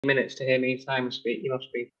minutes to hear me Simon speak. You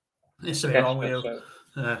must be There's something wrong with you.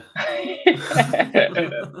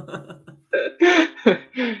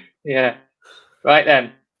 Yeah. Right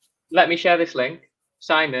then. Let me share this link.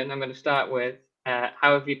 Simon, I'm going to start with how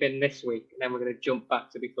have you been this week? And then we're going to jump back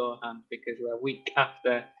to beforehand because we're a week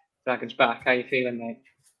after Dragon's Back. How you feeling, mate?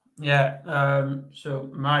 Yeah, so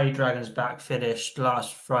my Dragon's Back finished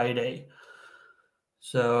last Friday.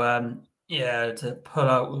 So, yeah, to pull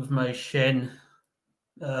out with my shin,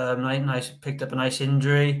 picked up a nice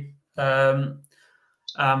injury.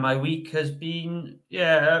 My week has been,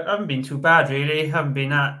 I haven't been too bad, really. Haven't been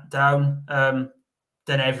that down.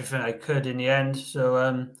 Done everything I could in the end.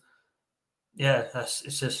 So,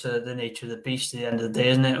 it's just the nature of the beast at the end of the day,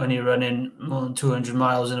 isn't it? When you're running more than 200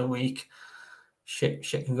 miles in a week, shit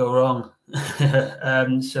can go wrong.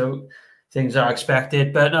 So things are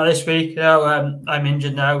expected, but no, this week, I'm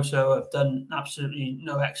injured now, so I've done absolutely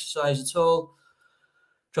no exercise at all.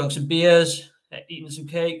 Drunk some beers, eaten some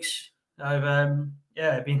cakes. I've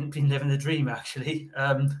been living the dream, actually.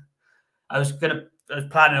 I was planning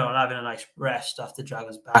on having a nice rest after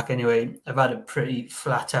Dragon's Back anyway. I've had a pretty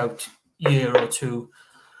flat out year or two.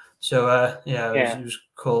 So, it was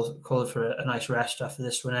called for a nice rest after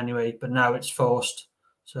this one anyway, but now it's forced.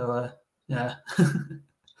 So, yeah.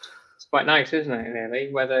 It's quite nice, isn't it,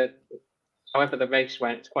 really? However the race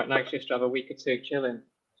went, it's quite nice just to have a week or two chilling,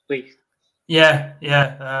 at least. Yeah.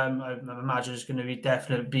 I imagine it's going to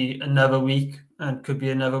definitely be another week and could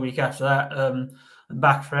be another week after that. I'm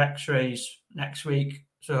back for x-rays next week.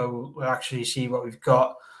 So we'll actually see what we've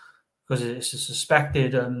got because it's a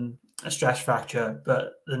suspected a stress fracture,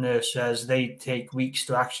 but the nurse says they take weeks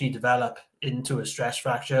to actually develop into a stress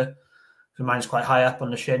fracture. So mine's quite high up on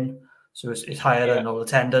the shin, so it's higher than all the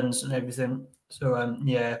tendons and everything. So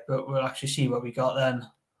but we'll actually see what we got then.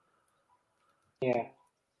 Yeah.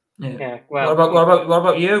 Well, what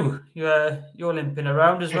about you? You're limping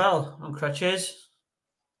around as well on crutches.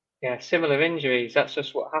 Yeah, similar injuries. That's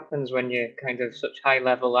just what happens when you're kind of such high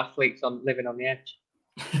level athletes living on the edge.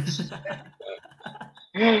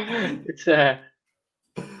 It's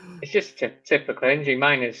just a typical injury.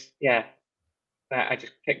 Mine is, I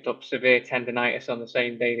just picked up severe tendonitis on the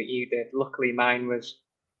same day that you did. Luckily, mine was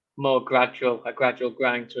more gradual, a gradual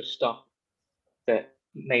grind to a stop that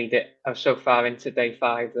made it. I was so far into day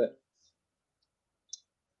 5 that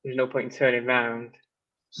there's no point in turning around.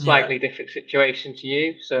 Slightly different situation to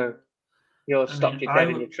you, so yours stopped you dead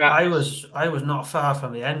in your tracks. I was not far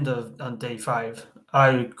from the end on day 5.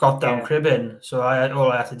 I got down cribbing, so all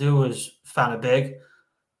I had to do was fan a big,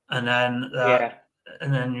 and then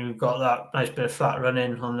and then you got that nice bit of flat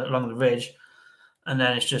running along the ridge, and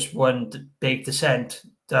then it's just one big descent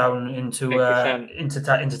down into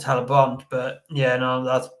Talabont. But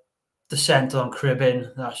that descent on cribbing,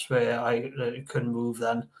 that's where I couldn't move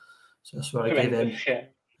then, so that's what I gave in.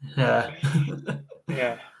 Yeah.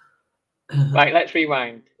 Right, let's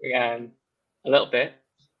rewind a little bit.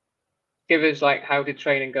 Give us how did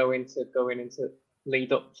training go into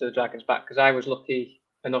lead up to the Dragon's Back? Because I was lucky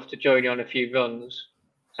enough to join you on a few runs.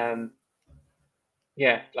 What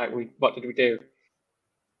did we do?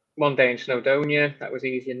 One day in Snowdonia, that was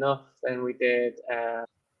easy enough. Then we did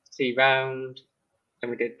Sea Round, then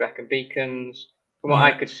we did Brecon Beacons. From what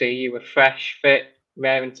I could see, you were fresh, fit,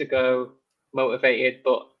 raring to go, motivated.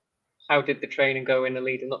 But how did the training go in the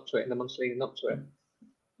leading up to it, in the months leading up to it?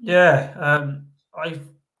 Yeah, I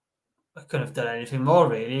couldn't have done anything more,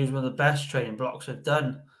 really. It was one of the best training blocks I've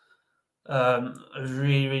done. I was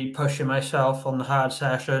really, really pushing myself on the hard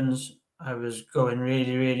sessions. I was going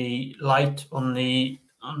really, really light on the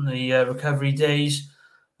recovery days.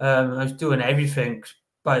 I was doing everything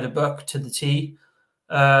by the book to the T.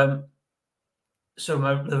 So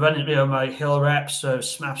my hill reps, so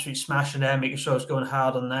absolutely smashing them, making sure I was going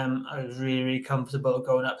hard on them. I was really, really comfortable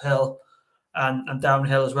going uphill and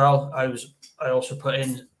downhill as well. I also put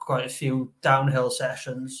in quite a few downhill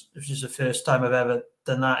sessions, which is the first time I've ever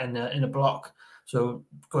done that in a block. So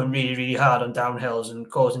going really, really hard on downhills and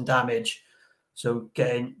causing damage. So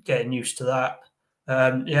getting used to that.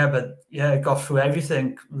 Got through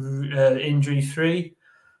everything injury free.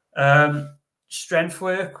 Strength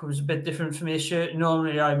work was a bit different for me this year.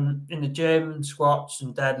 Normally I'm in the gym, squats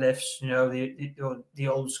and deadlifts, the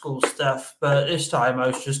old school stuff. But this time I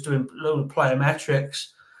was just doing a load of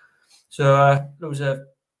plyometrics. So there was a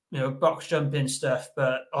box jumping stuff,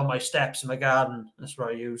 but on my steps in my garden, that's what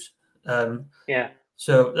I use. So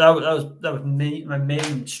that was my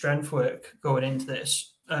main strength work going into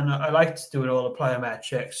this, and I liked doing all the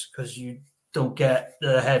plyometrics because you don't get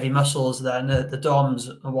the heavy muscles then, the DOMs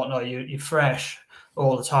and whatnot. You're fresh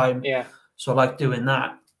all the time. Yeah. So I like doing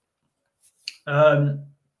that.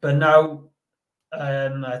 but now I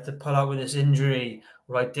had to pull out with this injury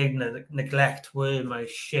where I did neglect were my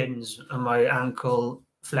shins and my ankle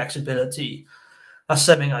flexibility. That's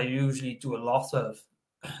something I usually do a lot of,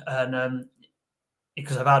 and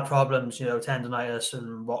because I've had problems, tendonitis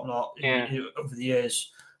and whatnot over the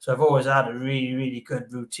years. So I've always had a really, really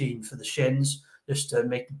good routine for the shins just to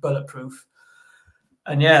make them bulletproof.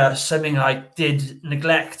 And yeah, that's something I did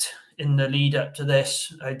neglect in the lead up to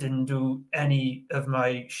this. I didn't do any of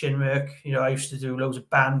my shin work. I used to do loads of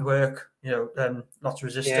band work, lots of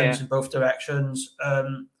resistance in both directions.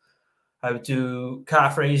 I would do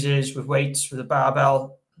calf raises with weights with a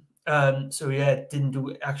barbell. So yeah, didn't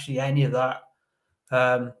do actually any of that.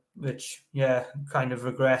 Which, kind of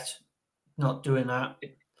regret not doing that.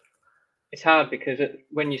 It's hard because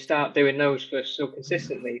when you start doing those for so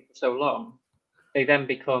consistently for so long, they then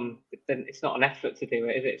become. Then it's not an effort to do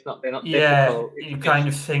it, is it? It's not. They're not difficult. You kind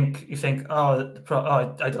of think.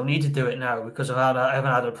 Oh, I don't need to do it now because I haven't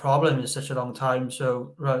had a problem in such a long time.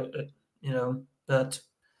 So but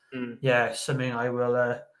something I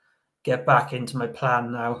will get back into my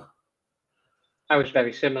plan now. I was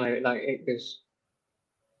very similar. Like it was.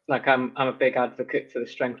 Like I'm a big advocate for the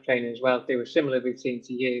strength training as well. Do a similar routine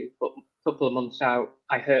to you, but a couple of months out,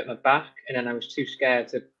 I hurt my back, and then I was too scared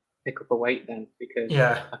to pick up a weight then because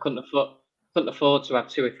I couldn't afford to have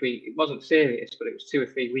 2 or 3. It wasn't serious, but it was 2 or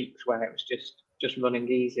 3 weeks where it was just running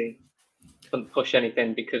easy. Couldn't push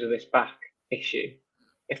anything because of this back issue.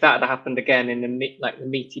 If that had happened again in the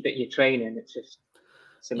meaty bit of your training, it's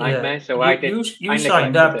a nightmare. So you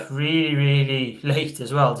signed up really, really late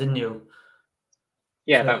as well, didn't you?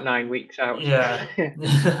 Yeah, about 9 weeks out. Yeah.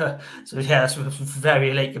 So it's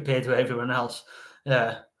very late compared to everyone else.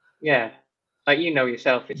 Yeah. Yeah. Like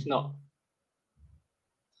yourself, it's not.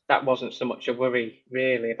 That wasn't so much a worry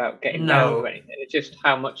really about getting down or anything. It's just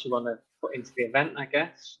how much you want to put into the event, I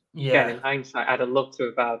guess. Yeah. Again, in hindsight, I'd have loved to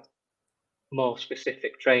have had more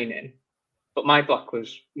specific training, but my block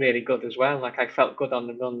was really good as well. Like I felt good on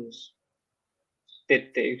the runs.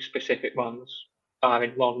 Did do specific ones,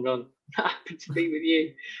 barring one run. Happened to be with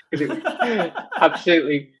you because it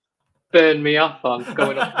absolutely burned me off on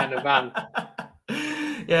going up in a van.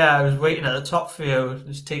 Yeah, I was waiting at the top for you,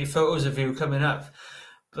 just taking photos of you coming up.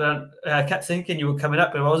 But I kept thinking you were coming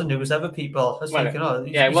up, but it wasn't. It was other people. I was thinking,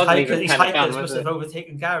 it wasn't even these hikers must have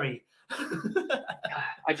overtaken Gary.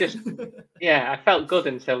 I felt good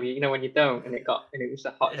until when you don't, and it was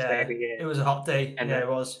the hottest day of the year. It was a hot day. And it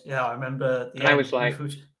was. Yeah, I remember. I was like.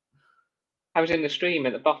 I was in the stream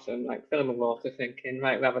at the bottom, like filming water, thinking,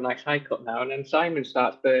 right, we'll have a nice hike up now. And then Simon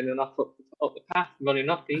starts burning off up the path, running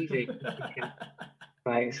off easy. Thinking,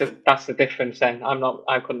 right, so that's the difference then.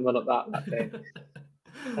 I couldn't run up that day.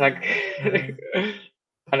 And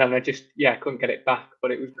then I just, couldn't get it back.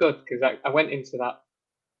 But it was good because I went into the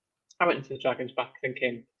Dragon's Back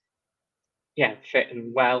thinking, fit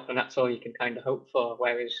and well, and that's all you can kind of hope for.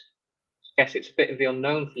 Whereas I guess it's a bit of the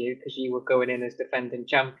unknown for you because you were going in as defending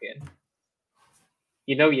champion.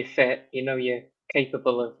 You're fit, you're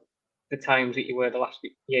capable of the times that you were the last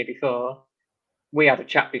year before. We had a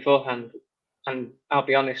chat beforehand, and I'll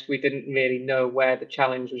be honest, we didn't really know where the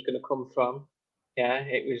challenge was going to come from. Yeah,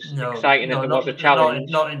 it was exciting that there was a challenge.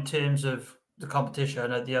 Not in terms of the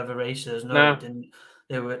competition at the other races. No, didn't.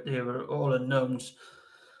 They were all unknowns.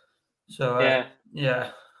 So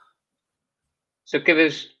So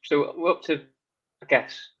we're up to, I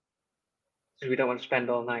guess, because we don't want to spend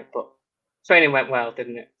all night, but training went well,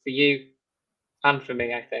 didn't it? For you and for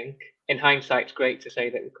me, I think. In hindsight, it's great to say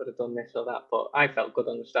that we could have done this or that, but I felt good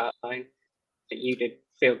on the start line. That you did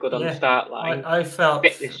feel good on the start line. I felt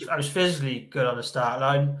I was physically good on the start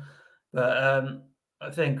line, but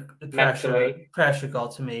I think the pressure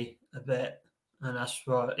got to me a bit, and that's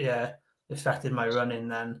what affected my running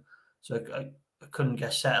then. So I couldn't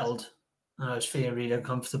get settled, and I was feeling really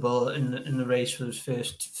uncomfortable in the race for those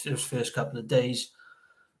first couple of days.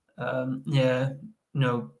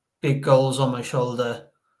 Big goals on my shoulder.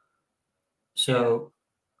 So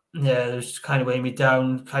it was kind of weighing me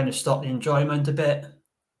down, kind of stopped the enjoyment a bit.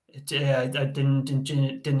 I didn't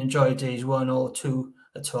enjoy days 1 or 2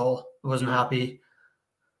 at all. I wasn't happy.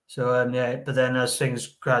 So but then as we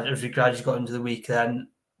gradually got into the week, then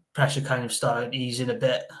pressure kind of started easing a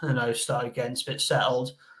bit, and I started getting a bit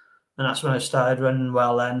settled. And that's when I started running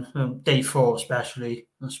well. Then day 4 especially,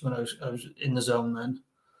 that's when I was in the zone then.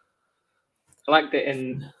 I liked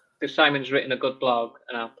it because Simon's written a good blog,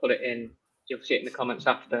 and I'll put it in. You'll see it in the comments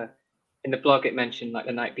after. In the blog, it mentioned like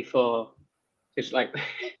the night before. It's like we're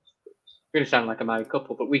going to sound like a married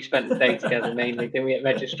couple, but we spent the day together mainly. Then we had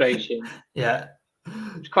registration. Yeah.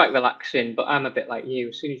 It's quite relaxing, but I'm a bit like you.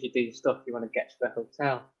 As soon as you do your stuff, you want to get to the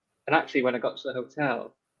hotel. And actually, when I got to the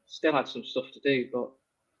hotel, still had some stuff to do, but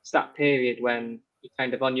it's that period when you're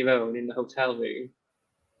kind of on your own in the hotel room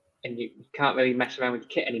and you can't really mess around with your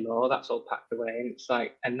kit anymore. That's all packed away. And it's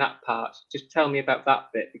like, and that part, just tell me about that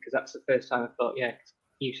bit, because that's the first time I thought, yeah, 'cause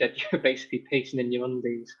you said you were basically pacing in your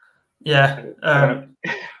undies. Yeah.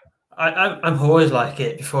 I'm always like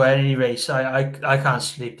it before any race. I can't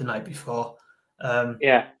sleep the night before.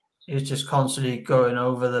 Yeah. It's just constantly going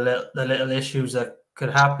over the little issues that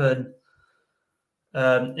could happen. You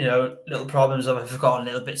know, little problems of I've forgotten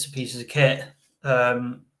little bits and pieces of kit,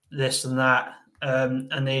 this and that,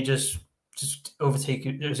 and they just overtake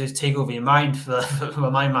you. Just take over your mind for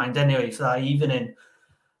my mind anyway for that evening.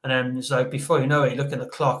 And then it's like before you know it, you look at the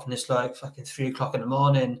clock and it's like fucking 3 o'clock in the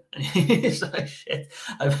morning, and it's like shit.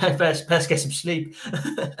 I best get some sleep.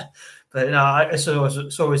 But you know, it's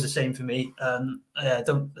always the same for me. Yeah, I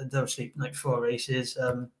don't sleep the night before races.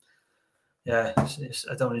 Yeah,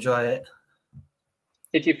 I don't enjoy it.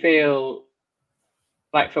 Did you feel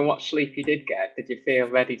like, from what sleep you did get, did you feel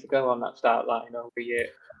ready to go on that start line, or were you,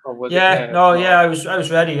 or was Yeah, it? no, yeah, I was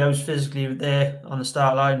ready. I was physically there on the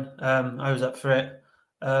start line. I was up for it.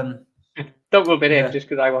 Don't rub it Yeah. in just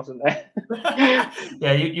because I wasn't there.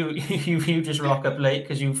 Yeah, you just rock up late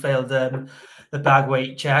because you failed the bag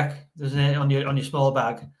weight check, doesn't it, on your small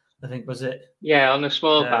bag? I think was it. Yeah, on the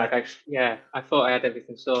small bag, I thought I had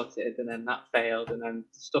everything sorted, and then that failed, and then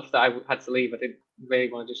stuff that I had to leave, I didn't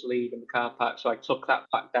really want to just leave in the car park, so I took that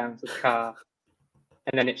back down to the car.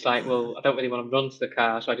 And then it's like, well, I don't really want to run to the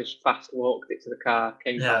car, so I just fast walked it to the car,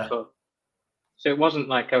 came back up. So it wasn't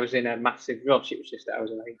like I was in a massive rush, it was just that I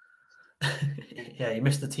was late. Yeah, you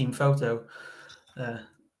missed the team photo.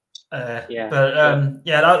 Yeah, but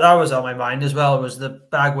yeah, that was on my mind as well, was the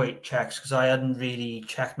bag weight checks, because I hadn't really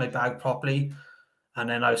checked my bag properly, and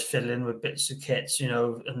then I was fiddling with bits of kits, you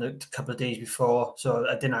know, in the couple of days before, so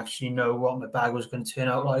I didn't actually know what my bag was going to turn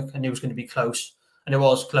out like. I knew it was going to be close, and it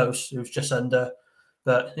was close. It was just under,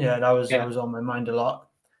 but yeah, that was on my mind a lot.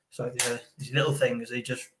 So these little things, they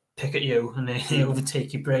just pick at you and they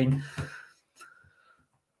overtake your brain.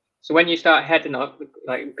 So when you start heading up,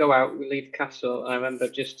 like go out, we leave the castle. I remember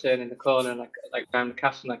just turning the corner, like around the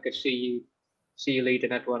castle, and I could see you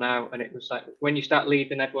leading everyone out. And it was like, when you start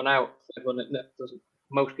leading everyone out, everyone that doesn't,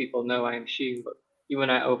 most people know, I assume, but you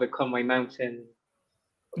went out over Conway Mountain.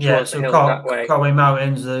 Yeah, so Conway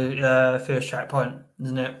Mountain's the first checkpoint,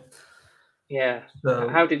 isn't it? Yeah. So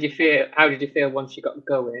how did you feel? How did you feel once you got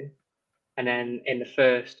going, and then in the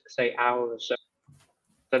first, say, hour or so?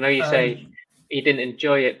 I know you say you didn't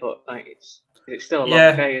enjoy it, but like it's still a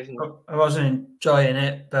long day, isn't it? I wasn't enjoying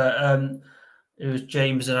it, but it was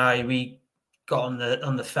James and I. We got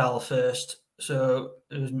on the fell first, so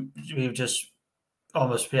we were just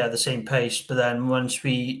almost the same pace. But then once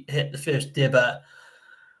we hit the first dibber,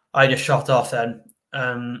 I just shot off. Then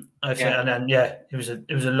and then it was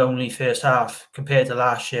a lonely first half compared to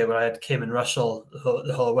last year where I had Kim and Russell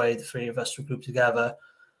the whole way. The three of us were grouped together.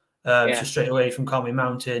 So straight away from Conway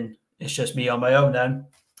Mountain, it's just me on my own then.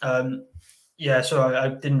 So I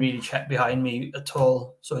didn't really check behind me at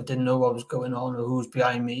all, so I didn't know what was going on or who was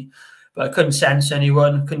behind me. But I couldn't sense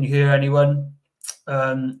anyone, couldn't hear anyone.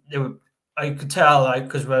 I could tell,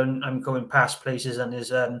 because when I'm going past places and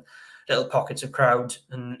there's little pockets of crowd,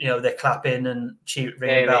 and they're clapping and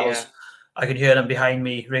ringing bells. I could hear them behind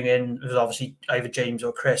me ringing. It was obviously either James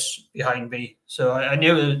or Chris behind me, so I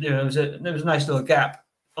knew there was a nice little gap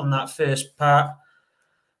on that first part.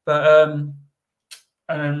 But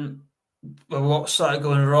what started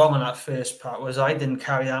going wrong on that first part was I didn't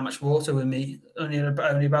carry that much water with me, only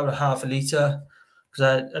about a half a litre, because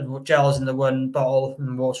I had gels in the one bottle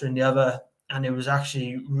and water in the other, and it was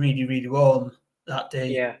actually really, really warm that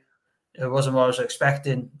day. Yeah. It wasn't what I was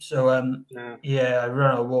expecting. So, I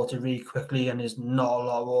ran out of water really quickly, and there's not a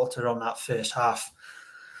lot of water on that first half.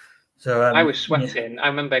 So I was sweating. Yeah. I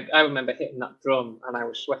remember hitting that drum, and I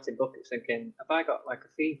was sweating buckets, thinking, "Have I got like a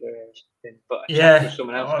fever or something?" But I checked with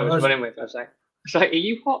someone else I was running with. I was like, "Are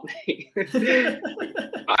you hot, mate?"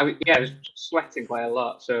 I was sweating quite a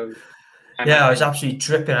lot. So I was absolutely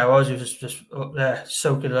dripping. I was just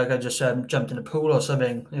soaking like I just jumped in a pool or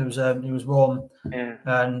something. It was warm. Yeah.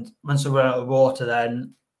 And once I ran out of water,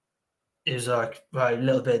 then it was like a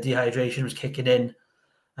little bit of dehydration was kicking in.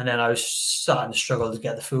 And then I was starting to struggle to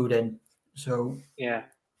get the food in. So that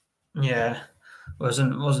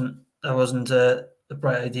wasn't a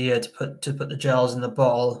bright idea to put the gels in the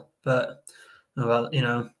bottle. But well,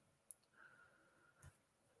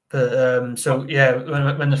 But so yeah,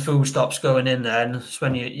 when the food stops going in, then it's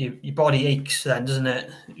when your body aches, then doesn't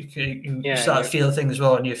it? You start to feel things as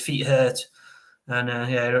well, and your feet hurt, and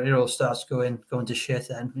it all starts going to shit.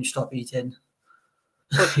 Then when you stop eating.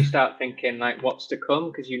 Plus, you start thinking like, what's to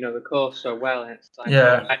come, because you know the course so well, and it's like,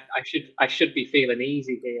 yeah, I should be feeling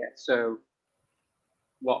easy here. So,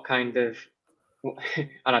 what kind of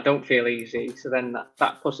and I don't feel easy. So then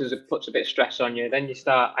that puts a bit of stress on you. Then you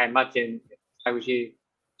start. I imagine if I was you,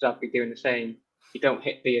 I'd be doing the same. You don't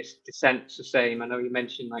hit the descents the same. I know you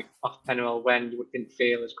mentioned like off Penarol when you didn't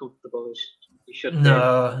feel as comfortable as you should.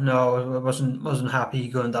 No, I wasn't happy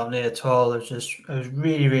going down there at all. I was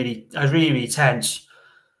really tense,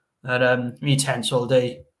 and really tense all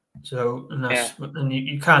day. So and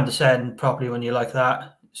you can't descend properly when you're like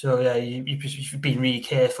that. So yeah, you've been really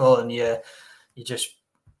careful, and you just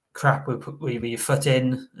crap with your foot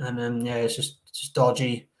in, and then it's just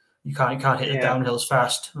dodgy. You can't hit the downhills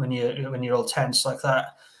fast when you're all tense like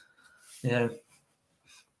that. Yeah.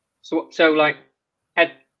 So like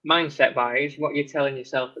head mindset wise, what you're telling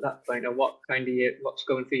yourself at that point, or what's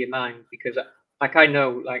going through your mind? Because like I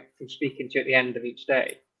know, like from speaking to you at the end of each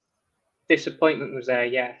day, disappointment was there,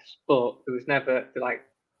 yes, but there was never like,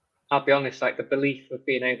 I'll be honest, like the belief of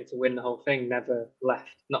being able to win the whole thing never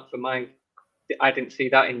left. Not for I didn't see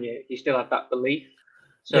that in you. You still had that belief.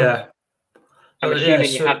 So yeah. I'm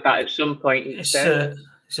assuming you had that at some point. It's a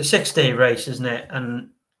 6-day race, isn't it? And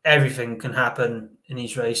everything can happen in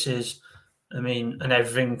these races. I mean, and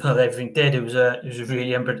everything did. It was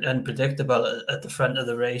really unpredictable at the front of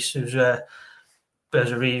the race. It was a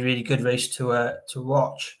really, really good race to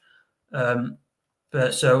watch.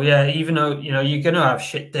 But so yeah, even though you're gonna have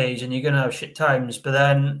shit days and you're gonna have shit times, but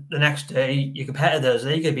then the next day your competitors,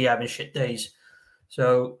 they're gonna be having shit days.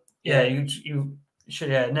 So yeah, you should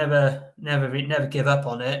never give up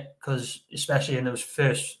on it, because especially in those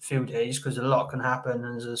first few days, because a lot can happen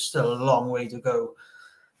and there's still a long way to go.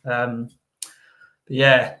 But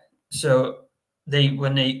yeah, so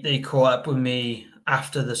when they caught up with me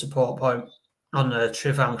after the support point on the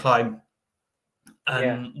Tryfan climb,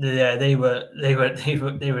 and they were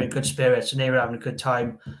in good spirits and they were having a good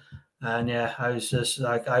time. And yeah, I was just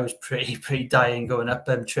like, I was pretty dying going up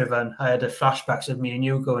Tryfan. I had flashbacks of me and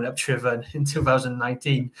you going up Tryfan in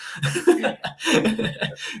 2019.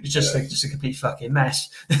 It's just a complete fucking mess.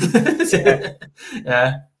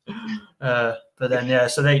 Yeah. But then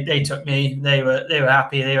so they took me. They were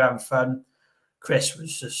happy. They were having fun. Chris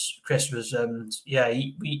was Chris left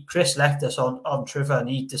us on Tryfan.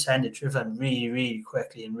 He descended Tryfan really, really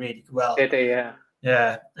quickly and really well. Did he? Yeah.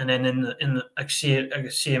 Yeah, and then I could see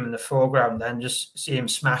him in the foreground. Then just see him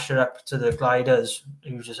smash it up to the gliders.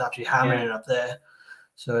 He was just absolutely hammering it up there.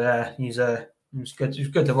 So yeah, he was good. He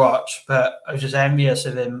was good to watch. But I was just envious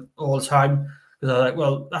of him all the time, because I was like,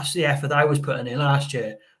 well, that's the effort I was putting in last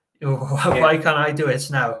year. Why can't I do it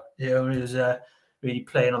now? It was really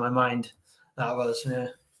playing on my mind. That was, yeah.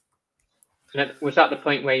 And was that the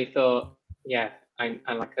point where you thought, I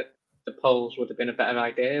like it, the poles would have been a better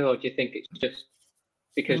idea, or do you think it's just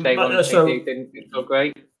because they didn't go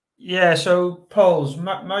great? Yeah, so poles,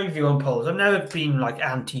 my view on poles, I've never been like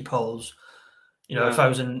anti-poles. If I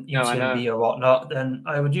was in UTMB or whatnot, then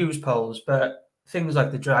I would use poles. But things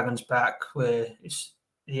like the Dragon's Back, where it's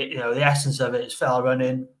the essence of it is fell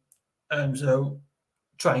running, so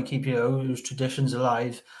try and keep those traditions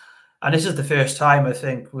alive. And this is the first time, I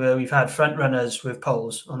think, where we've had front runners with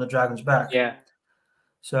poles on the Dragon's Back. Yeah.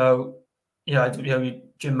 So,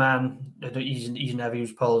 Jim Mann, he's never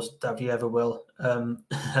used poles, doubt he ever will.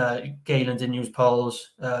 Galen didn't use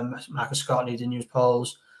poles. Marcus Scotty didn't use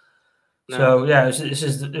poles. No. So yeah,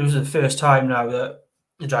 it was the first time now that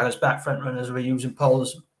the Dragon's Back front runners were using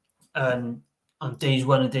poles. And on days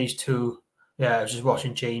 1 and days 2, I was just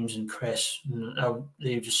watching James and Chris, and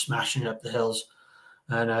they were just smashing up the hills.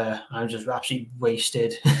 And I was just absolutely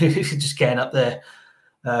wasted just getting up there.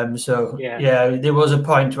 There was a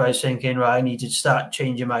point where I was thinking, right, I need to start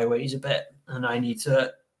changing my ways a bit, and I need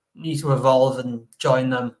to evolve and join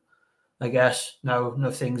them, I guess. Now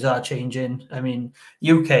things are changing. I mean,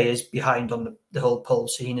 UK is behind on the whole pole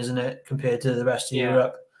scene, isn't it, compared to the rest of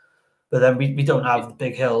Europe? But then we don't have the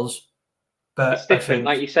big hills. But it's different,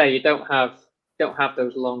 like you say, you don't have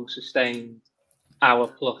those long sustained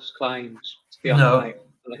hour-plus climbs. To be honest,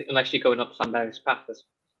 unless you're going up Llanberis Pass,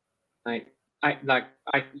 you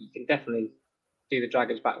can definitely do the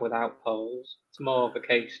Dragon's Back without poles. It's more of a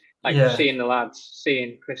case seeing the lads,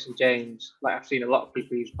 seeing Chris and James. Like I've seen a lot of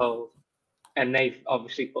people use poles, and they've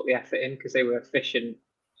obviously put the effort in because they were efficient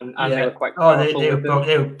and they were quite.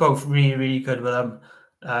 They were both really, really good with them,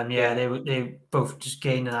 and they both just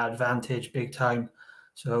gained an advantage big time.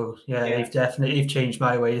 So yeah, they've changed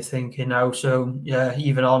my way of thinking now. So yeah,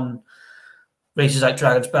 even on races like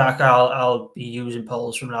Dragon's Back, I'll be using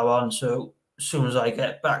poles from now on. So as soon as I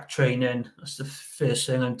get back training, that's the first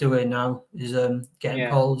thing I'm doing now is getting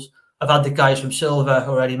poles. I've had the guys from Silver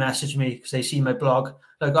already message me because they see my blog.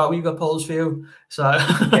 Like, oh, we've got poles for you. So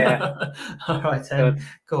all right then,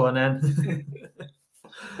 go on then.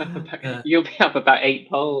 You'll be up about 8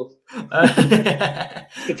 poles.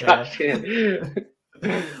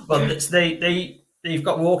 Well, they've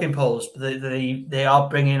got walking poles, but they are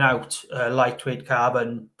bringing out a lightweight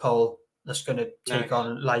carbon pole that's going to take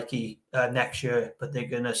on Likey next year, but they're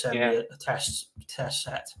going to send me a test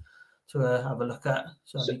set to have a look at.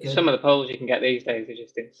 So some of the poles you can get these days are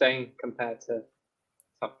just insane compared to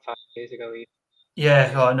 5 years ago.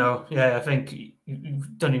 Yeah, I know. Yeah, I think you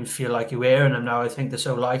don't even feel like you're wearing them now. I think they're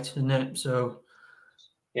so light, isn't it? So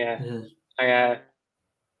I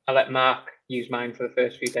let Mark use mine for the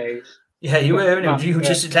first few days. Yeah, you were. You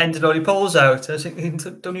just lended all your poles out. I was thinking,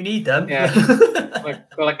 don't you need them? Yeah.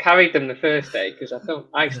 Well, I carried them the first day because I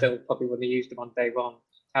still probably wouldn't have used them on day one.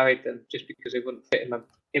 Carried them just because they wouldn't fit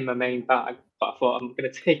in my main bag. But I thought I'm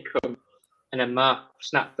going to take them. And then Mark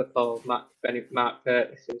snapped the pole. Mark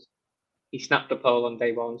Curtis, he snapped the pole on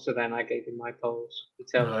day one. So then I gave him my poles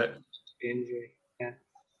until the injury.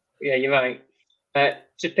 Yeah, you're right.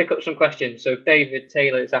 Just pick up some questions. So David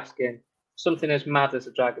Taylor is asking, something as mad as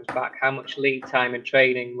the Dragon's Back, how much lead time and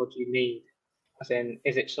training would you need? As in,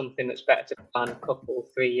 is it something that's better to plan a couple,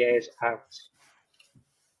 3 years out?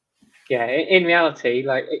 Yeah, in reality,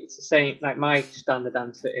 like it's the same. Like my standard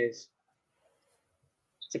answer is,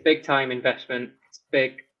 it's a big time investment. It's a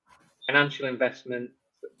big financial investment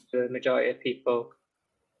for the majority of people.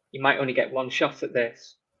 You might only get one shot at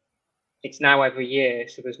this. It's now every year,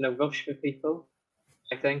 so there's no rush for people.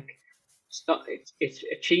 I think it's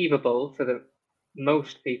achievable for the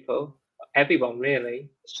most people, everyone really.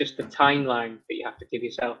 It's just the timeline that you have to give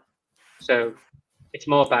yourself. So it's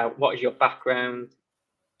more about what is your background,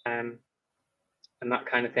 and that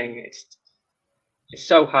kind of thing. It's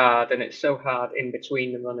so hard, and it's so hard in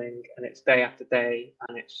between the running, and it's day after day,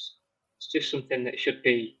 and it's just something that should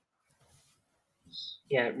be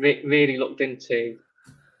really looked into.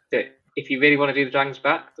 That if you really want to do the Dragon's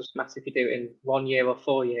Back, doesn't matter if you do it in 1 year or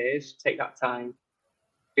 4 years, take that time,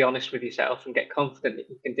 be honest with yourself, and get confident that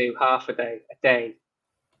you can do half a day,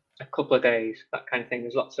 a couple of days, that kind of thing.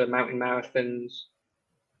 There's lots of mountain marathons.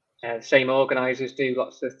 Same organisers do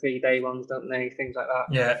lots of 3-day ones, don't they? Things like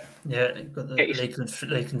that. Yeah. Got the Lakeland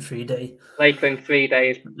 3-day. Lakeland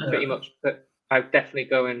 3-day is pretty much. But I'd definitely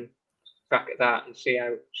go and crack at that and see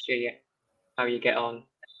how you get on.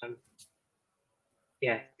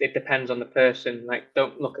 It depends on the person. Like,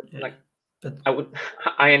 don't look at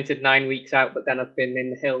I entered 9 weeks out, but then I've been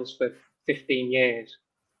in the hills for 15 years.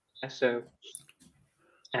 So.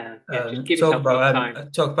 Just give yourself time.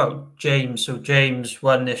 Talk about James. So James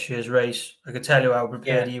won this year's race. I can tell you how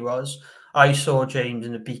prepared he was. I saw James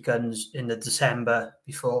in the Beacons in the December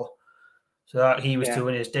before, so he was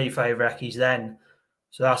doing his day 5 recce's then.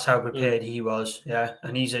 So that's how prepared he was. Yeah,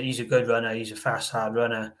 and he's a good runner. He's a fast, hard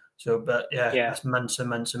runner. So, but that's months and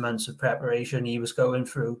months and months of preparation he was going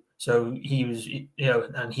through. So he was,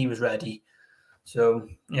 and he was ready. So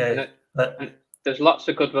but there's lots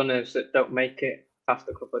of good runners that don't make it past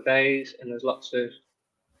a couple of days, and there's lots of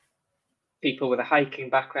people with a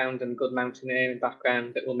hiking background and good mountaineering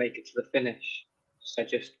background that will make it to the finish. So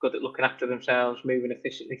just good at looking after themselves, moving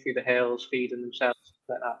efficiently through the hills, feeding themselves,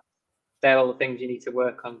 like that. They're all the things you need to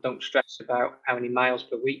work on. Don't stress about how many miles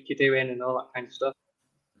per week you're doing and all that kind of stuff.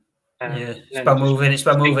 It's about moving. It's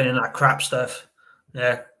about moving in that crap stuff.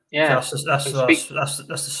 Yeah. So that's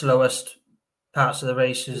the slowest parts of the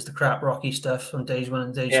race, is the crap rocky stuff on days 1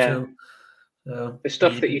 and days 2. So the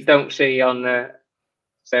stuff that you don't see on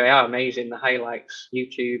they are amazing, the highlights,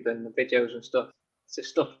 YouTube and the videos and stuff. It's the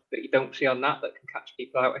stuff that you don't see on that can catch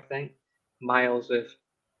people out, I think. Miles of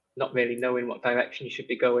not really knowing what direction you should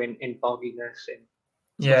be going in bogginess.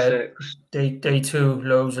 Day 2,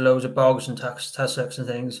 loads of bogs and tussocks and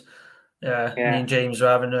things. Me and James were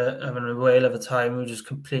having a whale of a time. We were just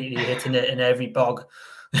completely hitting it in every bog.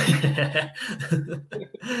 It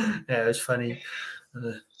was funny.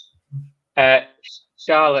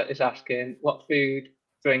 Charlotte is asking, what food,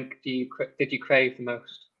 drink did you crave the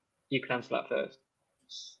most? You can answer that first.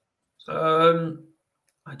 I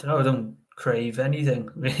don't know. I don't crave anything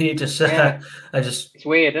really. It's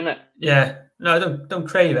weird, isn't it? Yeah. No, I don't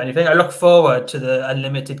crave anything. I look forward to the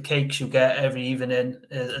unlimited cakes you get every evening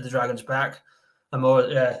at the Dragon's Back.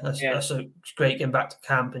 That's great getting back to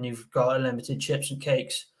camp and you've got unlimited chips and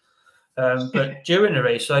cakes. But during the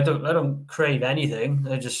race, I don't crave anything.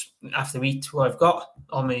 I just have to eat what I've got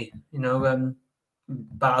on me,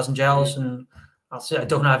 bars and gels, and that's it. I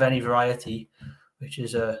don't have any variety, which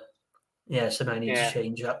is something I need to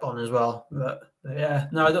change up on as well. But yeah,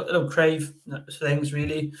 no, I don't crave things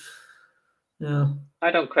really. No.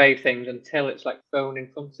 I don't crave things until it's like thrown in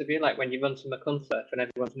front of you. Like when you run to McCunthorpe and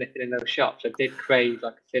everyone's nipping in those shops, I did crave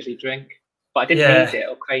like a fizzy drink, but I didn't need it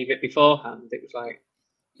or crave it beforehand. It was like,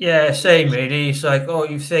 yeah, same really. It's like, oh,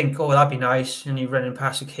 you think, oh, that'd be nice, and you're running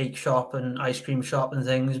past a cake shop and ice cream shop and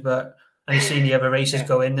things, but and you've seen the other races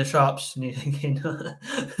go in the shops, and you're thinking,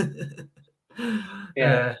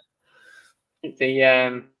 and in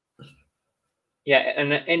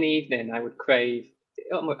the evening I would crave.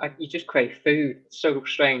 You just crave food. It's so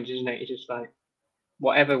strange, isn't it? You just like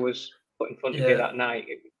whatever was put in front of you that night,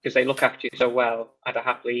 because they look after you so well. I'd have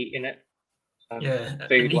happily eaten it.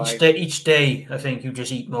 Each day, I think you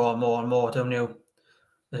just eat more and more and more, don't you?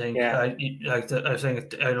 I think I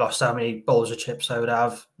think I lost how many bowls of chips I would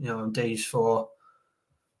have, on days 4.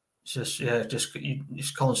 It's just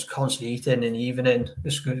constantly eating in the evening,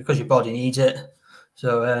 just because your body needs it.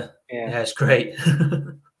 So it's great.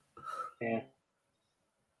 Yeah.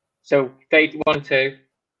 So day 1, 2.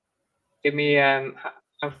 Give me how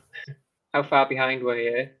far behind were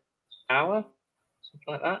you? Hour, something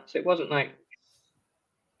like that. So it wasn't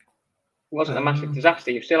a massive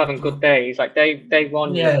disaster. You're still having good days. Like day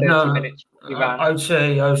 1, you 30 minutes. You ran. I would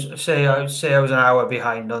say I was an hour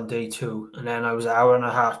behind on day 2, and then I was an hour and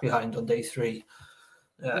a half behind on day 3.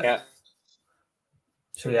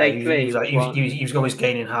 So day 3, he was always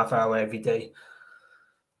gaining half hour every day,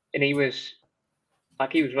 and he was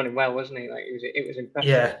running well, wasn't he? Like it was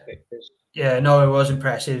impressive. No, it was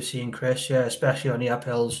impressive seeing Chris. Yeah, especially on the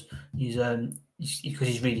uphills. He's because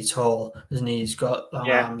he's really tall, isn't he? He's got long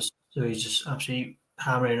arms, so he's just absolutely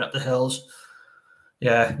hammering up the hills.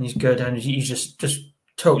 Yeah, he's good, and he's just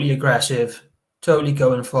totally aggressive, totally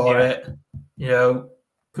going for it.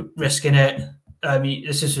 Risking it. I mean,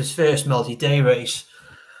 this is his first multi-day race.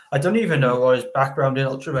 I don't even know what his background in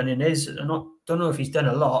ultra running is. Don't know if he's done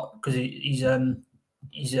a lot, because he's a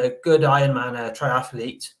good Ironman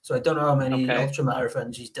triathlete. So I don't know how many ultra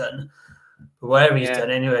marathons he's done. But whatever he's done,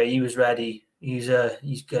 anyway, he was ready. He's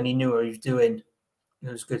good. He knew what he was doing. It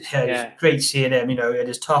was good. Yeah, it was great seeing him. He had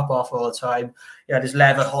his top off all the time. He had his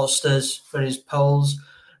leather holsters for his poles.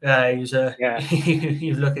 He was he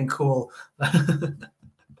was looking cool.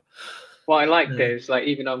 What I liked is, like,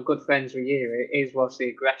 even though I'm good friends with you, it was the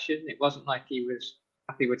aggression. It wasn't like he was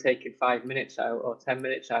happy with taking 5 minutes out or 10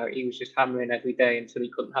 minutes out. He was just hammering every day until he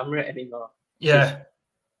couldn't hammer it anymore. Yeah.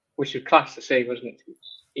 Which was class to see, wasn't it?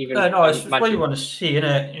 It's what you want to see,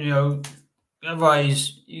 innit?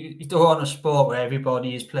 Otherwise, you don't want a sport where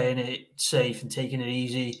everybody is playing it safe and taking it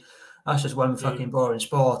easy. That's just one fucking boring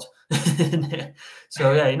sport.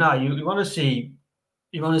 So you want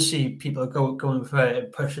to see people going for it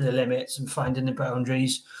and pushing the limits and finding the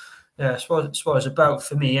boundaries. Yeah, that's what it's about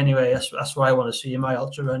for me anyway. That's what I want to see in my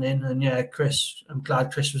ultra running. And Chris, I'm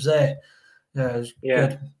glad Chris was there. Yeah, it was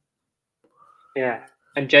good. Yeah.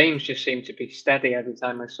 And James just seemed to be steady every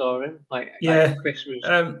time I saw him. Like Chris was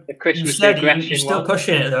steady. He's still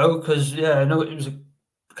pushing it though, because I know it was a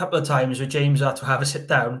couple of times where James had to have a sit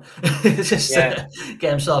down, just get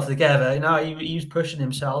himself together. He was pushing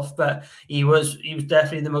himself, but he was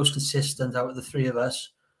definitely the most consistent out of the 3 of us.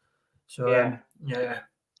 So go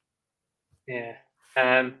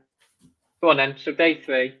on then. So day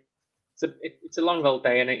 3, it's a long old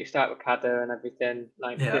day, and you start with Cadder and everything.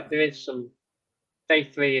 Like there is some. Day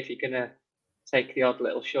 3, if you're gonna take the odd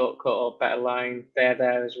little shortcut or better line, they're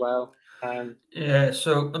there as well.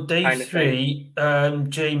 So on day 3,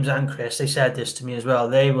 James and Chris, they said this to me as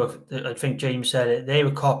well. I think James said it. They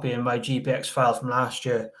were copying my GPX file from last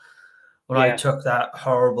year when I took that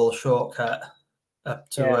horrible shortcut up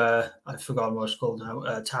to I've forgotten what it's called now.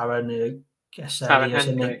 Taran or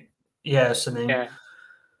something. Yeah, something. Yeah.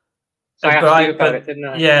 So I asked you about it, didn't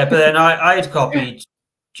I? Yeah, but then I had copied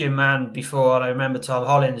Jim Mann before, and I remember Tom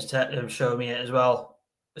Hollins showing me it as well.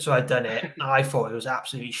 So I'd done it, and I thought it was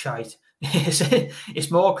absolutely shite.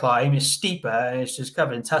 It's more climb, it's steeper, and it's just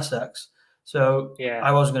covered in tussocks. So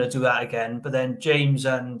I wasn't going to do that again. But then James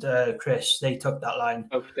and Chris, they took that line.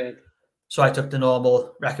 Both did. So I took the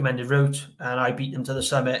normal recommended route, and I beat them to the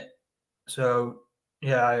summit. So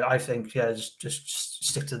I think just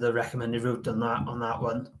stick to the recommended route on that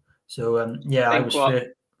one. So I was.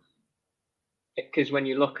 Because when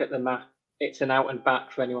you look at the map, it's an out and back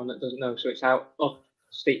for anyone that doesn't know. So it's out, up,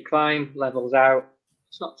 steep climb, levels out.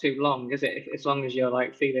 It's not too long, is it? As long as you're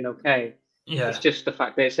like feeling okay. Yeah. It's just the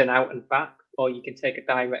fact that it's an out and back. or you can take a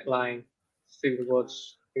direct line through the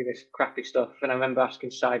woods, through this crappy stuff. And I remember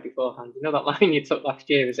asking Si beforehand, you know that line you took last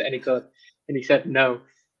year, is it any good? And he said no.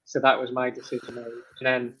 So that was my decision made. And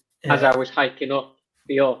then as I was hiking up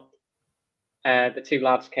the 2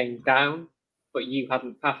 lads came down, but you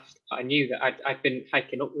hadn't passed. I knew that I'd been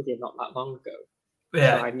hiking up with you not that long ago.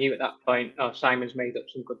 Yeah. So I knew at that point, oh, Simon's made up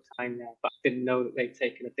some good time there, but I didn't know that they'd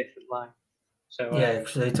taken a different line. So yeah,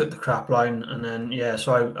 because they took the crap line, and then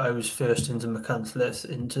so I was first into Machynlleth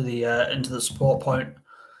into the support point.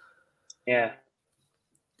 Yeah.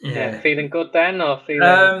 Feeling good then, or feeling?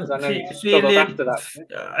 I know you struggled after that.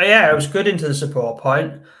 I was good into the support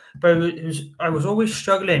point, but I was always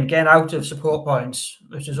struggling getting out of support points,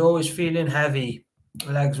 which was always feeling heavy.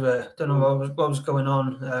 My legs don't know what was going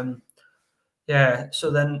on.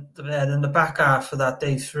 So then the back half of that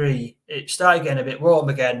day 3, it started getting a bit warm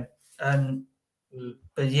again, and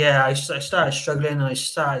but I started struggling, and I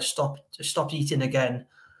stopped eating again,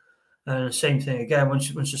 and same thing again. Once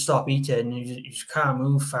you stop eating, you just can't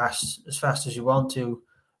move as fast as you want to.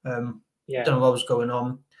 Don't know what was going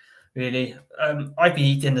on, really. I've been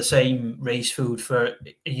eating the same race food for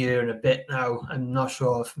a year and a bit now. I'm not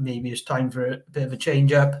sure if maybe it's time for a bit of a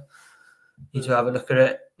change up. Need to have a look at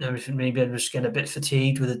it. Maybe I'm just getting a bit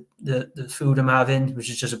fatigued with the food I'm having, which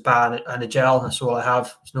is just a bar and a gel. That's all I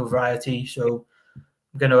have. There's no variety. So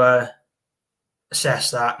I'm going to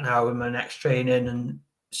assess that now in my next training and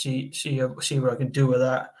see what I can do with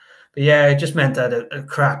that. But it just meant that a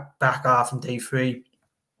crap back half on day 3,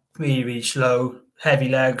 really, really slow, heavy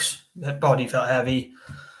legs. The body felt heavy.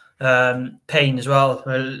 Pain as well.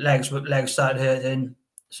 My legs started hurting.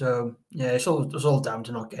 So it's all down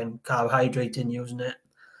to not getting carbohydrate in you, isn't it?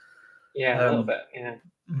 Yeah, a little bit. Yeah.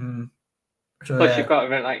 So, plus, you've got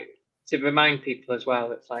to remind people as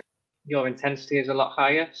well. It's like your intensity is a lot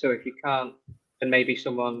higher. So if you can't, then maybe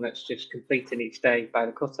someone that's just completing each day by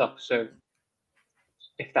the cutoff. So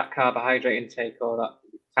if that carbohydrate intake or that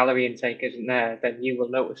calorie intake isn't there, then you will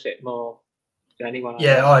notice it more than anyone else.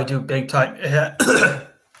 Yeah, I do big time. Yeah.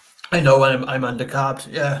 I know when I'm under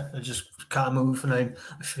carbs. Yeah, I just can't move, and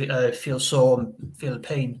I feel sore and feel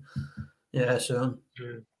pain. Yeah, so.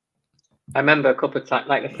 I remember a couple of times,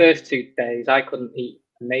 like the first 2 days, I couldn't eat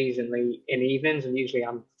amazingly in evenings, and usually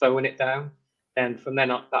I'm throwing it down. Then from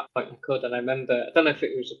then on, that point I could. And I remember, I don't know if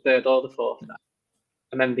it was the 3rd or the 4th. I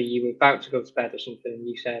remember you were about to go to bed or something, and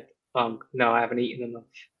you said, no, I haven't eaten enough.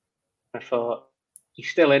 I thought, he's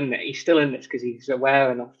still in there. He's still in this because he's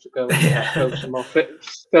aware enough to go and throw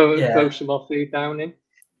some more food down him,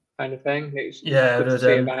 kind of thing. I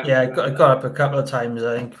got up a couple of times.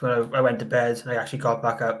 I think when I went to bed, and I actually got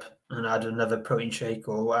back up and had another protein shake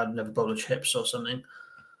or had another bowl of chips or something.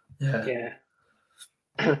 Yeah.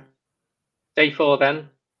 Day 4 then,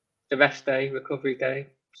 the rest day, recovery day.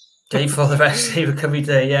 Day 4, the rest day, recovery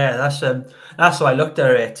day. Yeah, that's how I looked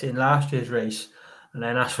at it in last year's race, and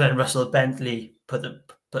then that's when Russell Bentley put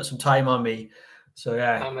some time on me. So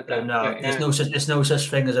there's no such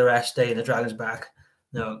thing as a rest day in the Dragon's Back.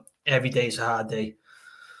 No, every day is a hard day.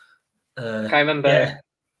 I remember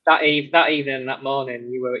that evening, that morning,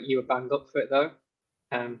 you were banged up for it though,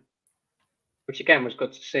 which again was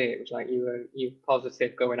good to see. It was like you were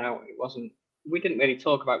positive going out. It wasn't. We didn't really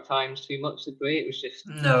talk about times too much, did we? It was just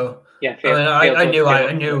no. Yeah, I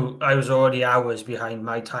knew I was already hours behind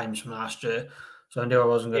my times from last year, so I knew I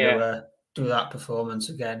wasn't going to do that performance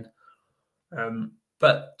again.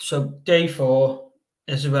 But so day 4,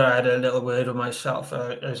 this is where I had a little word with myself.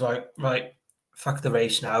 I was like, right, fuck the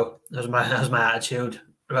race now. That was my attitude.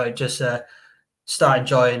 Right, just start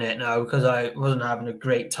enjoying it now, because I wasn't having a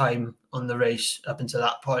great time on the race up until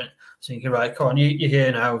that point. So thinking, right, come on, you're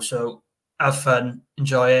here now, so have fun,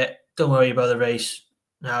 enjoy it. Don't worry about the race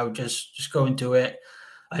now. Just go and do it.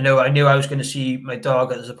 I knew I was going to see my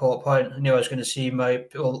dog at the support point. I knew I was going to see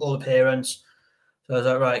all the parents. So I was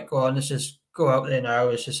like, right, go on, let's just go out there now.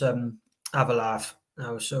 Let's just have a laugh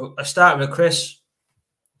now. So I started with Chris.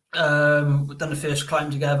 We've done the first climb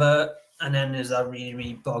together, and then there's that really,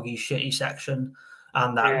 really boggy, shitty section,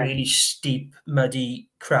 and that really steep, muddy,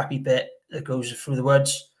 crappy bit that goes through the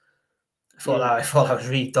woods. I thought that was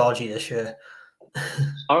really dodgy this year.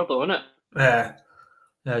 It's horrible, isn't it? Yeah.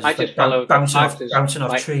 I just followed bouncing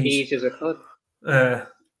off trees. Easy as I could.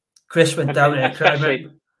 Chris went down there.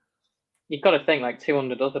 Especially, you've got to think like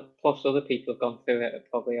 200 other people have gone through it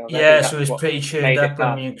probably already. Yeah, so it was pretty tuned up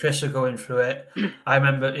when me and Chris are going through it. I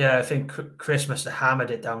remember, I think Chris must have hammered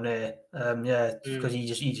it down there. Because he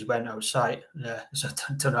just went outside. Yeah, so I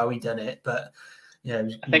don't know how he done it, but yeah.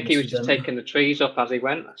 I think he was just taking the trees up as he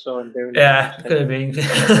went. I saw him doing it. Yeah, could have been.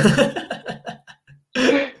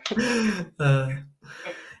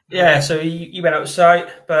 yeah, so he went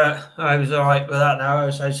outside, but I was all right with that now. I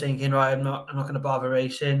was thinking, right, I'm not going to bother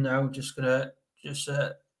racing now. I'm just gonna just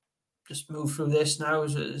move through this now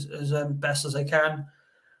as best as I can.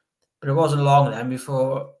 But it wasn't long then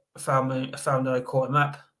before I found that I caught him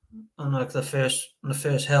up on like the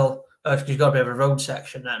first hill. Because you got a bit of a road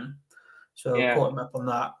section then, so I caught him up on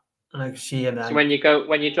that, and I could see him then. So when you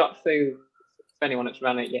drop through, for anyone that's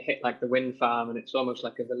ran it, you hit like the wind farm, and it's almost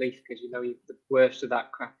like a relief because you know the worst of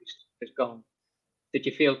that crap is gone. Did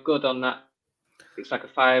you feel good on that? It's like a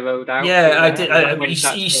fire road out. Yeah, I did.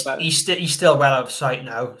 He's still well out of sight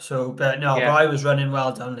now. So, but no, but I was running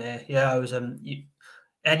well down there. Yeah, I was.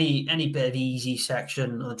 Any bit of easy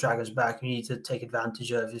section on the Dragon's Back, you need to take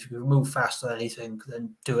advantage of. If you can move faster than anything,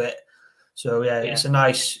 then do it. So yeah, it's a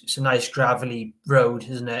nice gravelly road,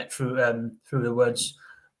 isn't it? Through the woods,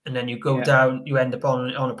 and then you go down. You end up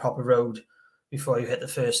on a proper road before you hit the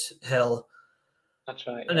first hill. That's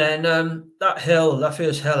right. And then that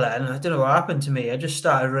first hill, then I don't know what happened to me. I just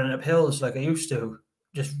started running up hills like I used to,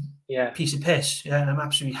 just piece of piss. Yeah, and I'm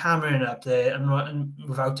absolutely hammering up there and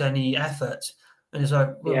without any effort. And it's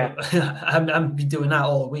like, well, I've been doing that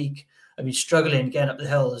all week. I've been struggling getting up the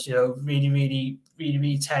hills, you know,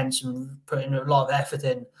 really tense and putting a lot of effort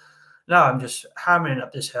in. Now I'm just hammering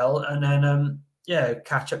up this hill, and then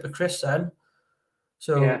catch up with Chris then.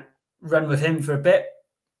 So run with him for a bit.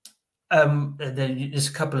 Then there's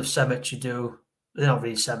a couple of summits you do. They're not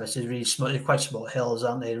really summits; they're really small. They're quite small hills,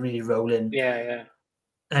 aren't they? Really rolling. Yeah.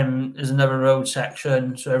 There's another road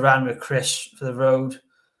section, so I ran with Chris for the road,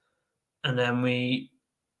 and then we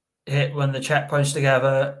hit one of the checkpoints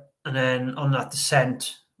together. And then on that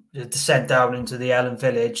the descent down into the Ellen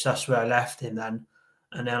village, that's where I left him then.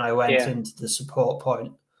 And then I went into the support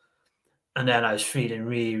point, and then I was feeling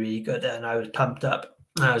really good. Then I was pumped up.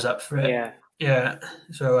 I was up for it. Yeah.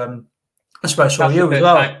 So that's where I saw you as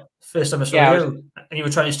well. First time I saw you, and you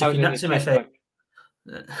were trying to stick your nuts in my face.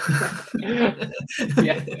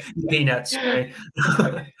 Peanuts. You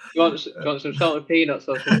want some salted peanuts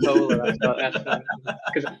or some cola?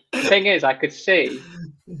 Because the thing is, I could see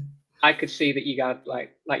that you got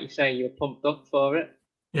like you say, you were pumped up for it,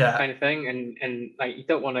 kind of thing, and like you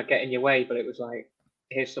don't want to get in your way, but it was like,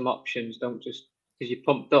 here's some options. Don't just because you're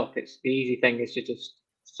pumped up. It's the easy thing is to just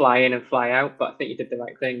fly in and fly out. But I think you did the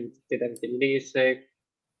right thing. You did everything you needed to.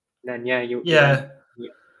 And then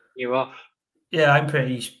you're off. Yeah,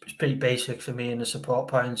 it's pretty basic for me in the support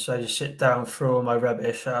points. So I just sit down, throw all my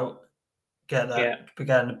rubbish out, get that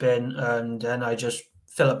in the bin, and then I just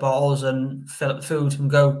fill up bottles and fill up the food and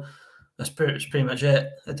go. That's pretty much it.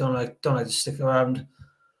 I don't like to stick around.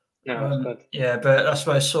 No, that's good. Yeah, but that's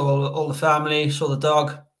why I saw all the family, saw the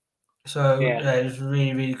dog. So it was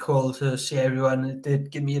really cool to see everyone. It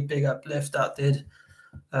did give me a big uplift. That did.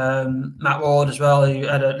 Matt Ward as well. He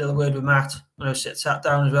had a little word with Matt when I sat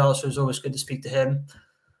down as well. So it was always good to speak to him.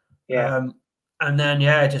 And then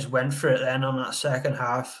I just went for it then on that second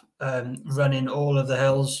half, running all of the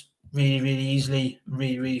hills really easily,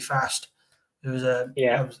 really fast. It was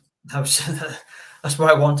that's where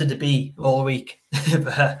I wanted to be all week.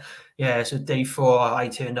 But so day 4 I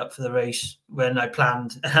turned up for the race when I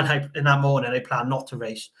planned, and in that morning I planned not to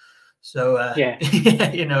race. So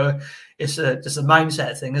you know, it's just a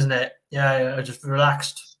mindset thing, isn't it? I just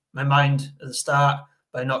relaxed my mind at the start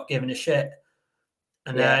by not giving a shit,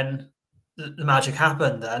 and then the magic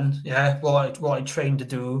happened. Then what I trained to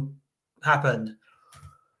do happened.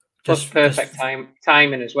 Just perfect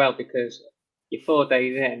timing as well, because you're 4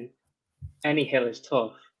 days in. Any hill is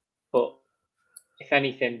tough, but if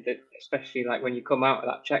anything, that especially like when you come out of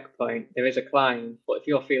that checkpoint, there is a climb. But if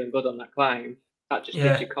you're feeling good on that climb, that just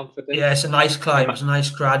gives you confidence. Yeah, it's a nice climb. It's a nice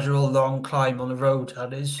gradual, long climb on the road.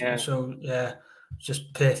 That is. Yeah. So it's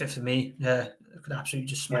just perfect for me. Yeah, I could absolutely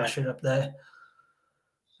just smash it up there.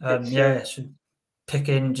 So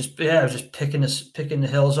picking the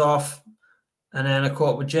hills off, and then I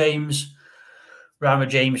caught up with James. Ran with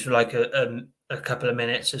James for like a couple of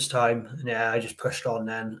minutes this time, and I just pushed on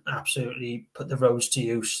then. Absolutely put the roads to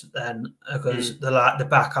use then, because the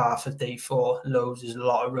back half of day 4 loads is a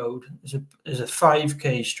lot of road. There's a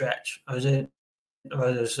 5k stretch. There's like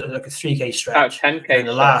a 3k stretch. 10k. And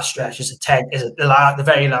the last stretch is the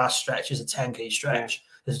very last stretch is a 10k stretch.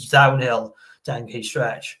 There's a downhill 10k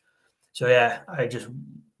stretch. So I just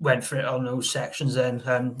went for it on those sections then.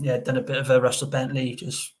 Done a bit of a Russell Bentley,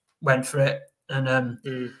 just went for it, and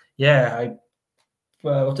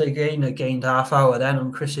I gained half hour then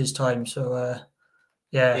on Chris's time. So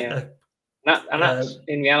that's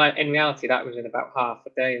in reality that was in about half a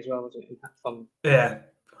day as well, wasn't it?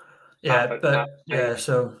 I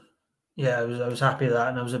was happy with that,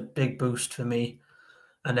 and that was a big boost for me.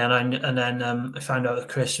 And then I found out that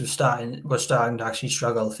Chris was starting to actually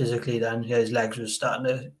struggle physically. Then his legs were starting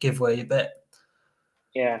to give way a bit.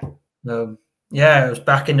 Yeah. Yeah, I was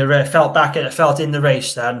back in the race. Felt in the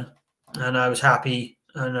race then, and I was happy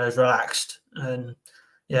and I was relaxed. And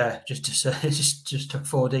yeah, just took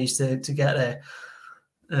 4 days to get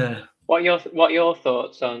there. What are your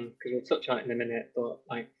thoughts on? Because we'll touch on it in a minute. But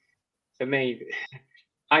like for me,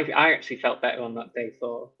 I actually felt better on that day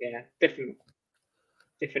 4. Yeah, different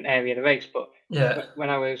area of the race. But yeah, when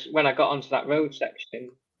I got onto that road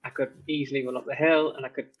section, I could easily run up the hill, and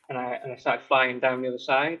I started flying down the other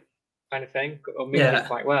side, kind of thing, or moving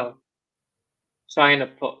quite well. So I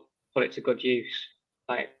ended up put it to good use.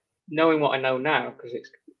 Like knowing what I know now, because it's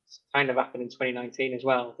kind of happened in 2019 as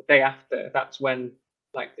well. The day after, that's when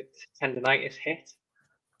like the tendonitis hit.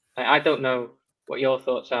 Like, I don't know what your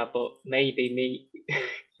thoughts are, but maybe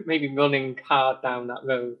running hard down that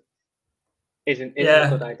road isn't a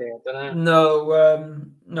good idea. I don't know.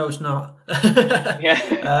 No, it's not.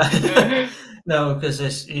 Yeah. No,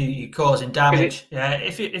 because you're causing damage.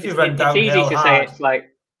 If you run downhill, it's easy to say it's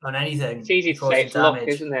like on anything. It's easy to say it's luck,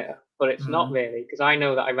 isn't it? But it's not really, because I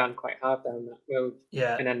know that I ran quite hard down that road.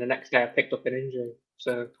 Yeah. And then the next day I picked up an injury.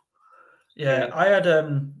 So yeah. I had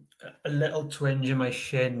a little twinge in my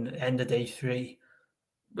shin end of day 3,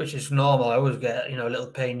 which is normal. I always get a little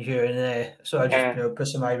pain here and there. So I just put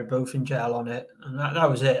some ibuprofen gel on it, and that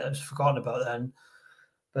was it. I was forgotten about then.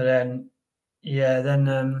 But then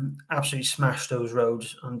absolutely smashed those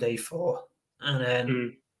roads on day 4, and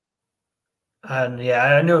then. And yeah,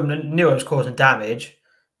 I knew I was causing damage.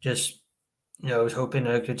 Just I was hoping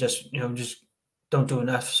I could just don't do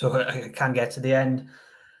enough so I can get to the end.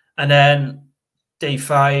 And then day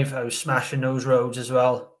 5, I was smashing those roads as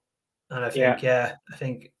well. And I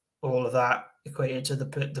think all of that equated to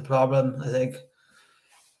the problem. I think.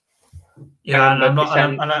 Yeah, and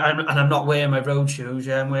I'm not wearing my road shoes.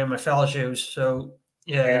 Yeah, I'm wearing my fell shoes. So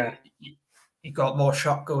you got more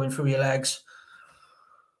shock going through your legs.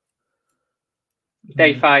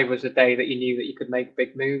 Day 5 was the day that you knew that you could make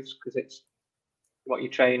big moves, because it's what you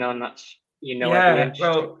train on. That's every inch.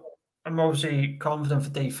 Well, I'm obviously confident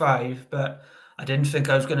for day 5, but I didn't think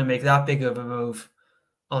I was going to make that big of a move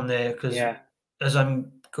on there, because as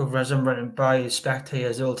I'm running by,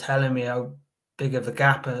 spectators, they're all telling me how big of a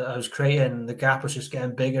gap I was creating. The gap was just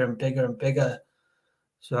getting bigger and bigger and bigger.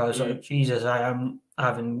 So I was like, Jesus, I am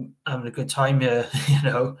having a good time here.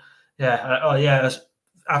 That's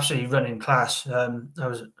absolutely running class. That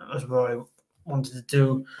was what I wanted to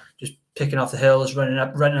do. Just picking off the hills, running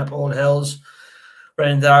up all the hills,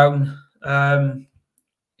 running down.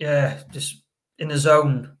 Just in the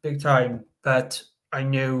zone, big time. But I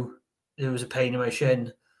knew there was a pain in my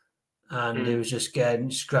shin, and it was just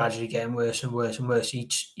gradually getting worse and worse and worse.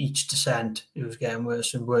 Each descent, it was getting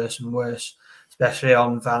worse and worse and worse. Especially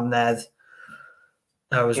on Van Nedd.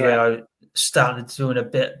 That was where I started doing a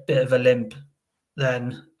bit of a limp.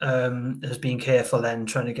 Then has been careful then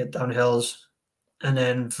trying to get down hills, and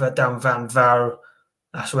then down Van Var,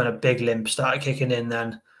 that's when a big limp started kicking in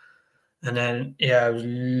then. And then I was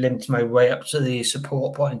limped my way up to the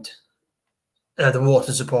support point, the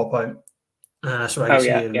water support point, and that's where I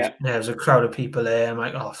see there's a crowd of people there. I'm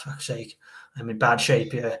like, oh fuck's sake, I'm in bad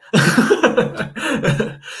shape here.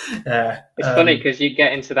 It's funny because you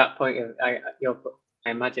get into that point of I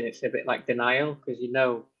imagine it's a bit like denial, because you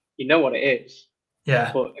know what it is.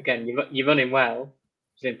 Yeah. But again, you're running well,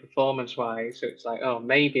 in performance-wise, so it's like, oh,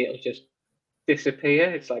 maybe it'll just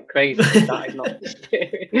disappear. It's like crazy. That is not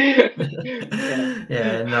disappearing.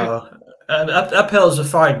 No. Uphills are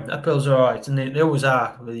fine. Uphills are all right, and they always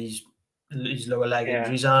are with these lower leg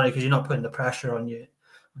injuries, aren't they? Because you're not putting the pressure on your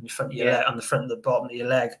front of your leg, on the front and the bottom of your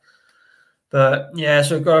leg. But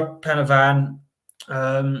so we've got a Pen y Fan,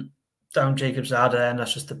 down Jacob's Ladder, and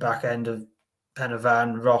that's just the back end of Pen y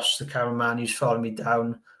Fan. Ross, the cameraman who's following me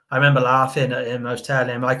down, I remember laughing at him. I was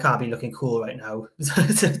telling him, I can't be looking cool right now.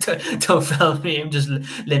 Don't film me. I'm just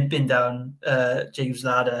limping down Jacob's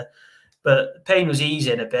Ladder. But pain was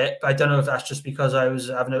easing a bit. But I don't know if that's just because I was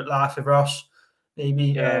having a laugh with Ross,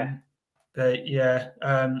 maybe. Then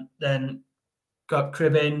got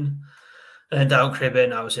cribbing, and then down cribbing.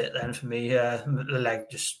 That was it then for me. The leg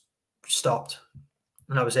just stopped,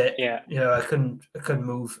 and that was it. I couldn't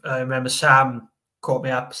move. I remember Sam caught me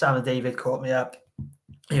up. Sam and David caught me up.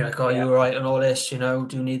 Like, oh, you all right and all this? Do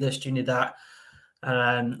you need this? Do you need that?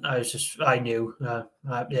 And I knew. That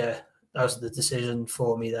was the decision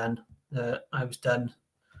for me then. I was done,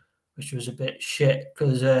 which was a bit shit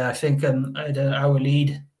because I think I had an hour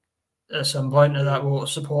lead at some point at that water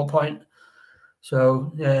support point.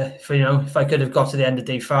 So if I could have got to the end of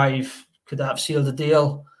day 5, Could that have sealed the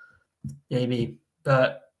deal? Maybe,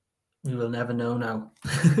 but we will never know now.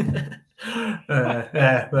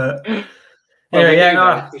 Yeah, but well, yeah,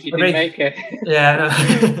 no, because you didn't make it. Yeah,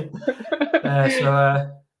 so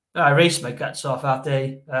I raced my guts off that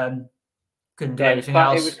day. Couldn't do anything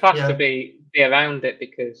else. It was class to be around it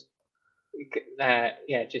because,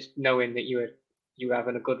 just knowing that you were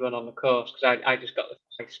having a good run on the course. Because I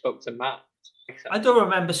spoke to Matt. I don't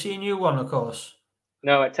remember seeing you on the course.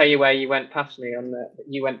 No, I tell you where you went past me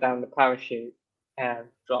you went down the parachute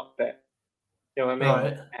drop bit. You know what I mean?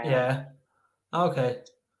 Right. Yeah. Okay.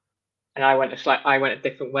 And I went a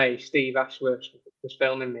different way. Steve Ashworth was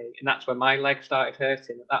filming me, and that's when my leg started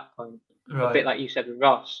hurting at that point. Right. A bit like you said with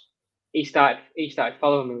Ross. He started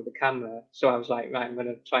following me with the camera, so I was like, right, I'm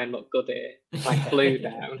gonna try and look good at it. I flew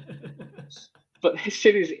down. But as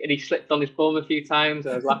soon as he slipped on his bum a few times,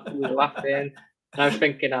 we were laughing, and I was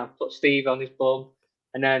thinking, I'll put Steve on his bum,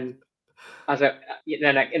 and then then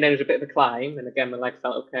there was a bit of a climb, and again my leg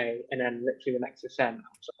felt okay, and then literally the next ascent,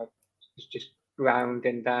 I was just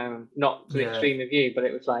grounding down, not to the extreme of you, but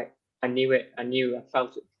it was like I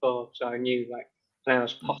felt it before, so I knew when I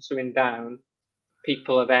was pottering down,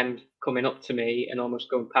 people are then coming up to me and almost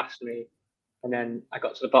going past me, and then I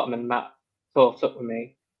got to the bottom and Matt caught up with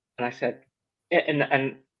me, and I said,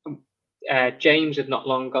 and James had not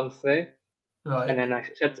long gone through, right. And then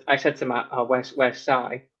I said to Matt, "Oh, where's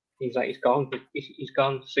Si?" He's like, "He's gone. He's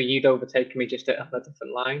gone." So you'd overtaken me just on a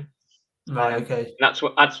different line. Right. Okay. And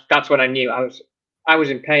that's when I knew I was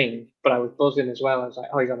in pain, but I was buzzing as well. I was like,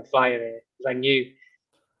 "Oh, he's on a flyer here," because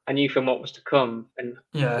I knew from what was to come and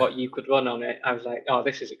what you could run on it. I was like, "Oh,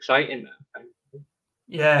 this is exciting now."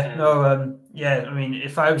 Yeah. Yeah. I mean,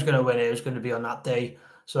 if I was going to win it was going to be on that day.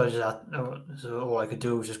 So so all I could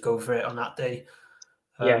do was just go for it on that day.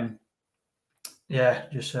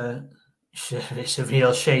 Just it's a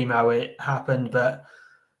real shame how it happened, but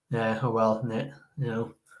yeah, oh well, isn't it? You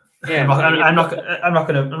know. Yeah, I'm not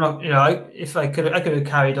gonna. You know, if I could have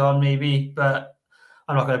carried on maybe, but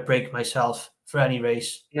I'm not gonna break myself for any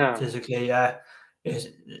race physically. Yeah, this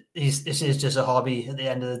is just a hobby at the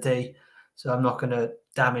end of the day, so I'm not gonna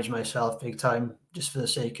damage myself big time just for the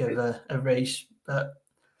sake of a race. But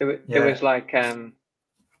there was like there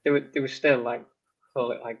was still like,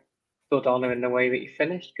 call it like good honour in the way that you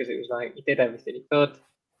finished, because it was like you did everything you could,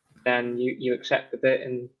 then you accepted it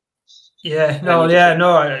and.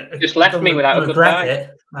 I just left me without a goodbye.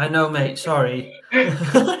 It. I know, mate. Sorry.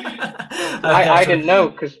 I didn't know,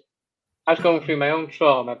 because I was going through my own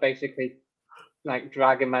trauma, basically, like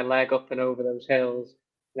dragging my leg up and over those hills.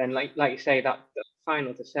 And then, like you say, that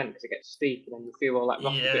final descent, because it gets steep, and then you feel all that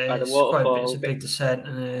rocky bit by the waterfall. It's a big descent.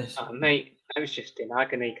 Oh, mate, I was just in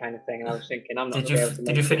agony, kind of thing. And I was thinking, I'm not.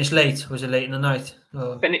 Did you finish late? Was it late in the night?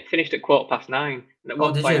 Finished at 9:15. And at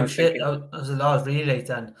one did point, you? I was thinking, I was really late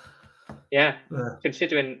then. Yeah,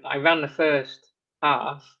 considering I ran the first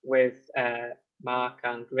half with Mark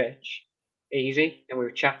and Rich, easy, and we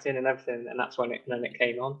were chatting and everything, and that's when it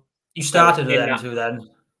came on. You started with them too, then?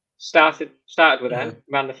 Started with them,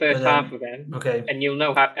 ran the first half with them, okay, and you'll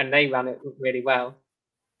know how, and they ran it really well.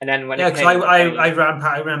 And then when because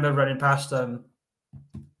I remember running past them.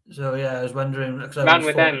 So yeah, I was wondering. Ran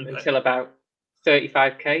with them until about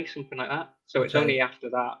 35k, something like that. So it's only after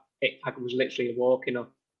that I was literally walking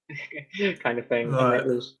up. Kind of thing, and it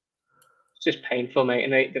was just painful, mate.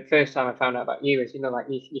 And the first time I found out about you is, like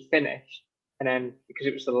you finished, and then because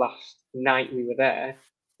it was the last night we were there,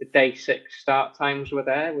 the day 6 start times were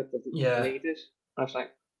there with the leaders. I was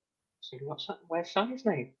like, what's that? Where's Si's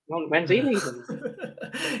name? When's he leaving?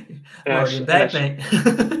 In bed, mate.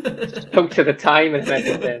 Spoke to the time and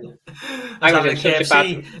everything. I was in such a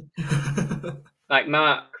bad. Like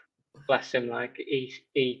Mark. Bless him, like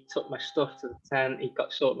he took my stuff to the tent. He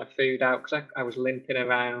got sorted my food out because I was limping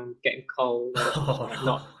around, getting cold,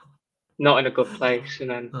 not in a good place. And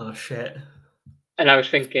then shit. And I was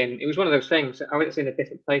thinking, it was one of those things. I was in a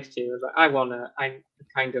different place to you. I was like,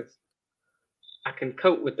 I can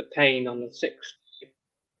cope with the pain on the 6th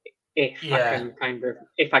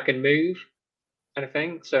if I can move, kind of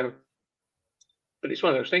thing. So, but it's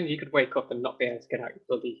one of those things. You could wake up and not be able to get out your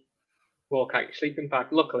bloody walk out your sleeping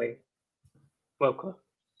bag. Luckily. Woke up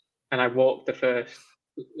and I literally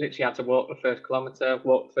had to walk the first kilometre,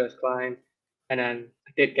 walk the first climb, and then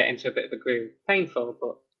I did get into a bit of a groove. Painful,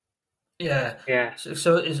 but yeah.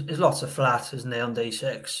 So there's lots of flat, isn't there, on day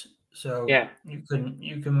 6? So you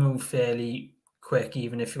can move fairly quick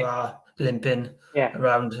even if you are limping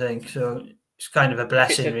around. I think so. It's kind of a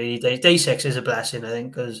blessing, really. Day 6 is a blessing, I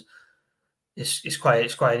think, because it's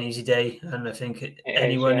quite an easy day, and I think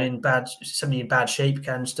anyone in bad shape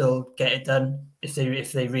can still get it done if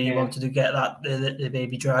they really wanted to get the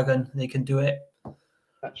baby dragon, they can do it.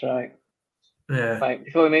 That's right. Yeah. Right,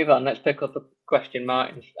 before we move on, let's pick up a question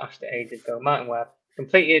Martin asked it ages ago. Martin Webb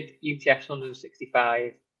completed UTS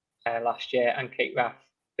 165 last year and Cape Wrath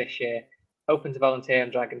this year, hoping to volunteer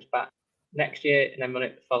on Dragon's Back next year and then run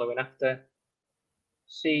it the following after.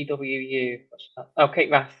 CWU,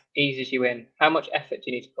 Cape Wrath eases you in. How much effort do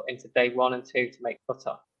you need to put into day 1 and 2 to make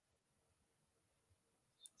cut-off?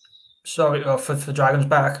 Sorry, for Dragon's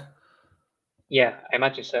Back? Yeah, I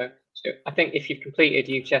imagine so. So I think if you've completed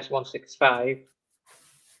UTS 165,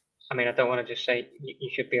 I mean, I don't want to just say you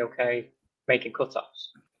should be okay making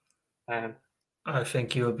cut-offs. I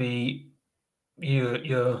think you'll be,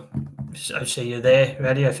 I'd say you're there,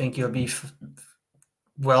 ready. I think you'll be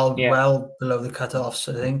well below the cut-offs.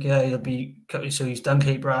 I think, you'll be, so he's done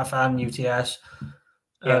Cape Wrath and UTS.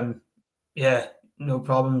 No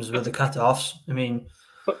problems with the cut-offs. I mean,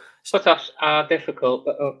 cut-offs are difficult,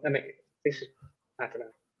 but I mean, this is, I don't know.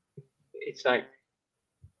 It's like,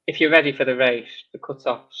 if you're ready for the race, the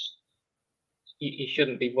cut-offs, you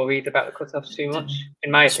shouldn't be worried about the cut-offs too much,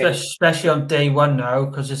 in my opinion. Especially on day 1 now,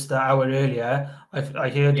 because it's the hour earlier. I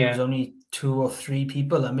heard there was only 2 or 3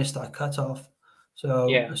 people that missed that cut-off. So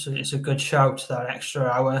it's a good shout, that extra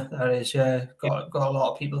hour. That is, got a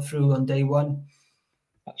lot of people through on day 1.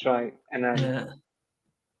 That's right. And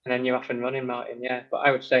then you're off and running, Martin. Yeah, but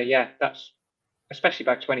I would say, that's, especially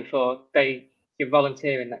by 24, you're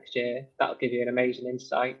volunteering next year. That'll give you an amazing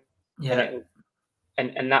insight. Yeah.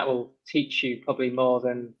 And that will teach you probably more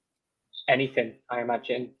than anything, I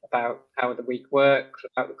imagine, about how the week works,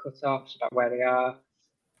 about the cut-offs, about where they are.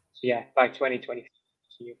 So by 2020,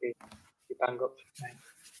 you'll be bang up.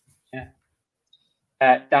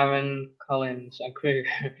 Darren Collins and crew.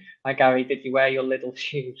 Hi Gary, did you wear your little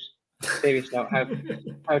shoes? Serious note, how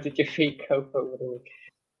did your feet cope over the week?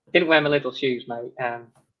 Didn't wear my little shoes, mate.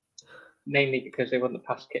 Mainly because they wouldn't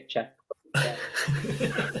pass kit check.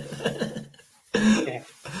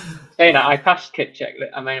 Saying that, I passed kit check.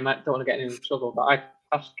 I mean, I don't want to get in trouble, but I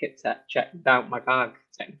passed kit check without my bag,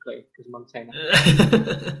 technically, because Montana.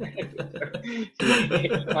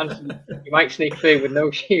 You might sneak through with no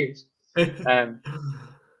shoes. But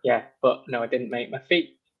no, I didn't, mate. My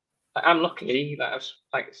feet, I'm lucky that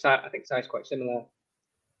I think size quite similar.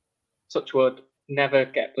 Touch wood, never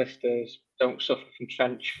get blisters, don't suffer from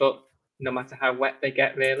trench foot, no matter how wet they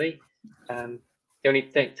get, really. The only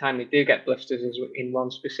time they do get blisters is in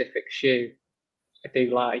one specific shoe I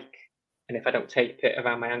do like, and if I don't tape it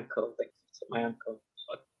around my ankle, they hit my ankle.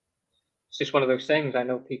 But it's just one of those things. I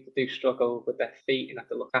know people do struggle with their feet and have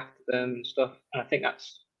to look after them and stuff, and I think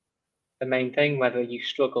that's the main thing, whether you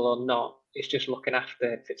struggle or not. It's just looking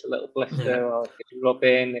after if it's a little blister or if it's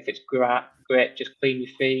rubbing, if it's grit, just clean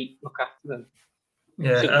your feet, look after them.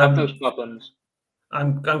 Yeah, shouldn't have those problems.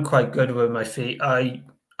 I'm quite good with my feet.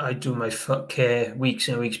 I do my foot care weeks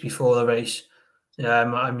and weeks before the race.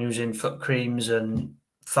 I'm using foot creams and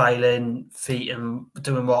filing feet and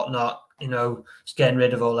doing whatnot. Just getting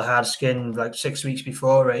rid of all the hard skin like 6 weeks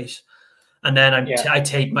before a race, and then I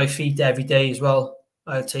tape my feet every day as well.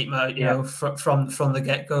 I tape my from the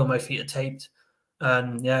get go. My feet are taped,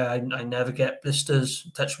 and I never get blisters.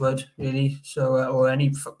 Touch wood, really. So or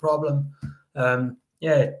any foot problem.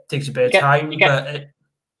 It takes a bit of time, but it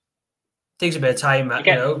takes a bit of time.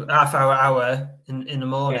 Half hour in the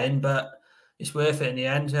morning, but it's worth it in the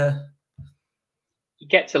end. You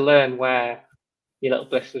get to learn where your little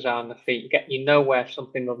blisters are on the feet. You know where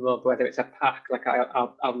something will rub, whether it's a pack, like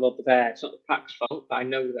I'll rub there. It's not the pack's fault, but I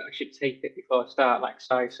know that I should tape it before I start, like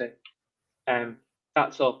Si said.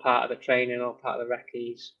 That's all part of the training, all part of the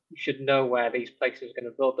recce's. You should know where these places are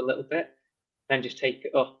going to rub a little bit, then just tape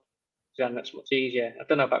it up. Then that's much easier. I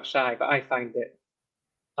don't know about Si, but I find it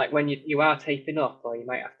like when you are taping up, or you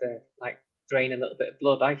might have to like drain a little bit of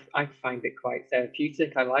blood. I find it quite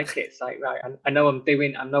therapeutic. I like it. It's like, right, I know I'm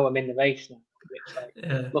in the race now. It's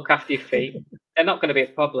like, look after your feet. They're not going to be a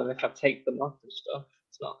problem if I've taped them off and stuff.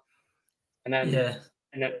 It's not. And then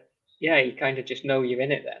you kind of just know you're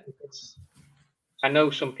in it then. I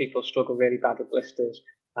know some people struggle really bad with blisters,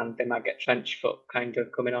 and they might get trench foot kind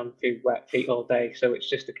of coming on through wet feet all day. So it's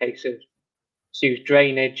just a case of use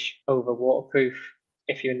drainage over waterproof.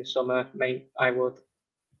 If you're in the summer, I would,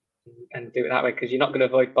 and do it that way, because you're not going to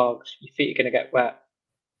avoid bogs. Your feet are going to get wet.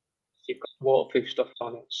 If you've got waterproof stuff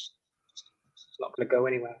on, it's not going to go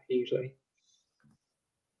anywhere usually.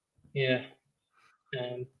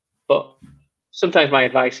 But sometimes my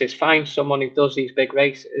advice is find someone who does these big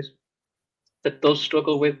races that does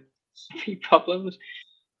struggle with feet problems,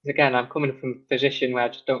 again, I'm coming from a position where I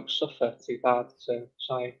just don't suffer too hard. So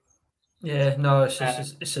sorry. Yeah, no, it's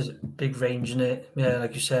just a big range, isn't it? Yeah,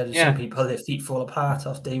 like you said, some Yeah, people their feet fall apart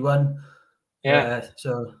off day one. yeah.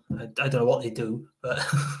 So I don't know what they do, but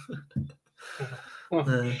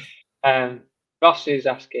Ross is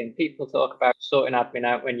asking, people talk about sorting admin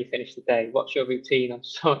out when you finish the day. What's your routine on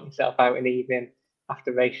sorting yourself out in the evening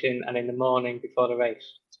after racing and in the morning before the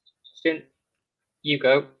race? Justin, you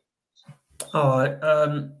go.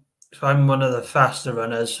 So I'm one of the faster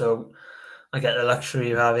runners, so I get the luxury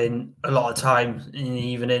of having a lot of time in the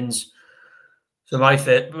evenings. So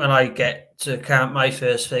when I get to camp, my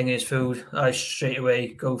first thing is food. I straight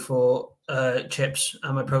away go for chips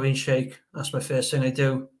and my protein shake. That's my first thing I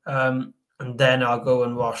do, and then I'll go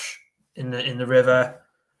and wash in the river,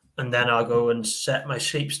 and then I'll go and set my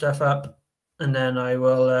sleep stuff up, and then I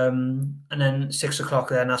will, and then 6 o'clock.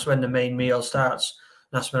 Then that's when the main meal starts.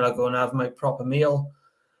 That's when I go and have my proper meal,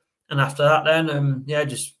 and after that, then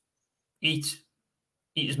just eat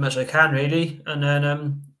as much as I can really, and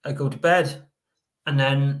then I go to bed. And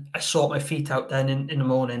then I sort my feet out then in the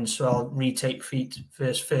mornings. So I'll retake feet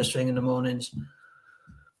first thing in the mornings.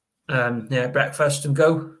 Breakfast and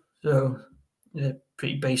go. So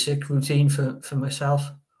pretty basic routine for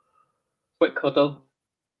myself. Quick cuddle.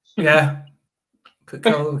 Yeah. Quick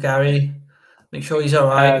cuddle with Gary. Make sure he's all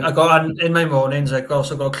right. I got in my mornings, I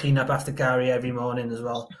also got to clean up after Gary every morning as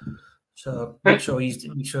well. So make sure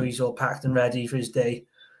he's all packed and ready for his day.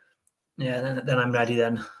 Yeah, then I'm ready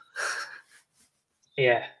then.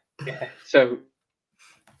 Yeah. So,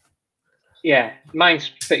 yeah, mine's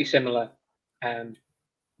pretty similar,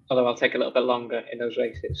 although I'll take a little bit longer in those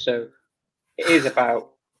races. So it is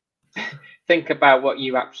about think about what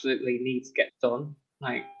you absolutely need to get done.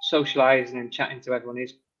 Like socializing and chatting to everyone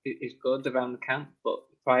is good around the camp, but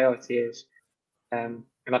the priority is, and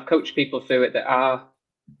I've coached people through it that are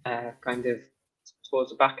kind of towards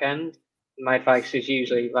the back end. My advice is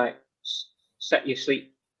usually like set your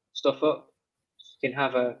sleep stuff up. You can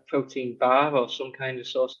have a protein bar or some kind of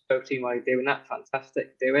source of protein while you're doing that.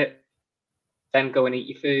 Fantastic, do it. Then go and eat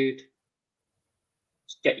your food.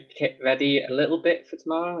 Just get your kit ready a little bit for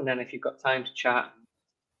tomorrow, and then if you've got time to chat and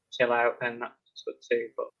chill out, then that's good too.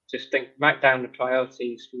 But just write down the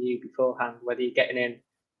priorities for you beforehand, whether you're getting in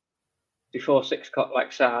before 6 o'clock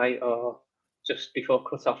like Si, or just before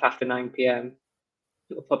cut off after 9 p.m.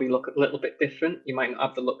 It'll probably look a little bit different. You might not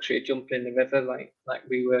have the luxury of jumping in the river like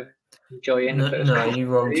we were enjoying. No,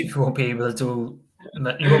 you won't be able to do.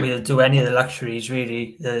 You won't be able to do any of the luxuries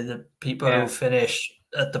really. The people who finish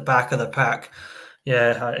at the back of the pack,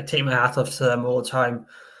 I take my hat off to them all the time.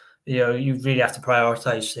 You really have to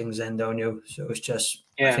prioritize things then, don't you? So it's just,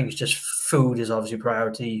 I think it's just food is obviously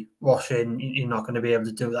priority. Washing, you're not going to be able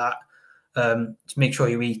to do that. To make sure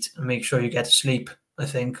you eat and make sure you get to sleep. I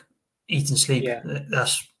think eat and sleep.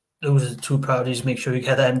 Those are the two priorities. Make sure you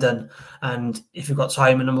get them done. And if you've got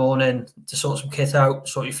time in the morning to sort some kit out,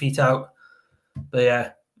 sort your feet out.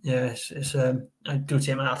 But it's I do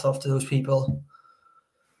take my hat off to those people.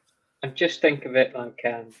 And just think of it like,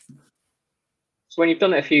 so when you've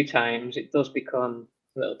done it a few times, it does become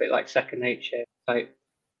a little bit like second nature. Like,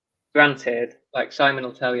 granted, like Simon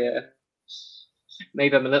will tell you,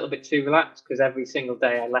 maybe I'm a little bit too relaxed because every single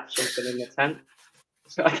day I left something in the tent.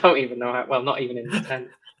 So I don't even know how, well, not even in the tent.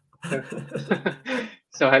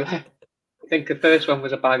 So I think the first one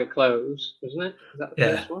was a bag of clothes, wasn't it? Was that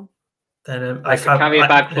the first one? Then I carry a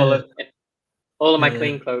bag full of all of my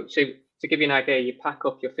clean clothes. So to give you an idea, you pack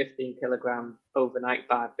up your 15-kilogram overnight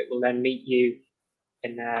bag that will then meet you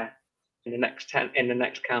in the next camp.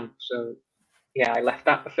 So I left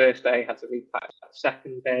that the first day, had to repack that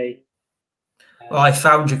second day. Well, I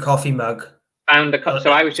found your coffee mug. Found a cup.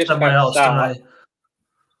 So I was just about to start. I...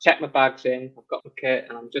 Check my bags in. I've got my kit,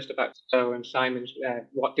 and I'm just about to go. And Simon's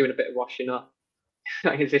doing a bit of washing up.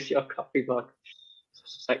 Like, is this your coffee mug?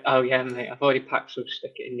 It's like, oh yeah, mate. I've already packed, so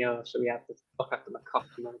stick it in yours. So we had to look after my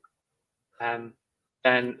coffee mug.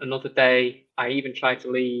 Then another day, I even tried to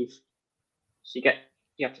leave. So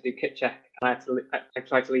you have to do kit check, and I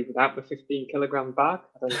tried to leave without the 15-kilogram bag.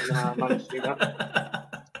 I don't even know how I managed to do that.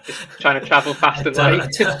 Just trying to travel fast and light.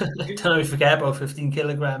 I don't forget about 15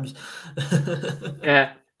 kilograms.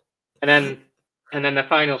 Yeah. And then the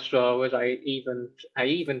final straw was I even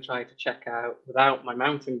tried to check out without my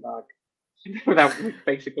mountain bag, without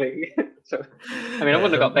basically. So I mean, I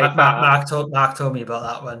wouldn't have got very far. Mark told me about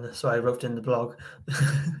that one, so I wrote in the blog.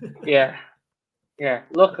 Yeah.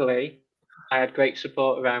 Luckily, I had great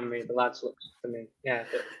support around me. The lads looked after me. Yeah,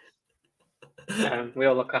 but we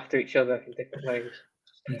all look after each other in different ways.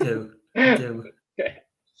 We do.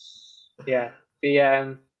 Yeah.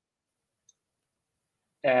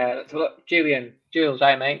 let's look. Jules,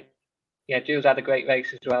 hi mate. Yeah, Jules had a great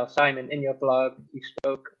race as well. Simon, in your blog, you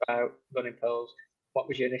spoke about running poles. What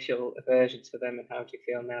was your initial aversion to them, and how do you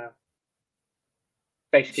feel now?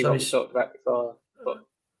 Basically, what we talked about before. But...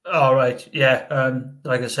 Oh, right. Yeah.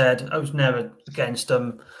 Like I said, I was never against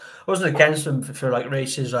them. I wasn't against them for like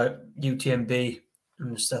races like UTMB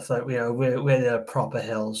and stuff like, you know, where they're proper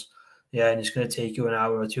hills. Yeah, and it's going to take you an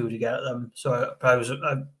hour or two to get them. So I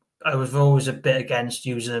was always a bit against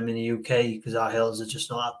using them in the UK because our hills are just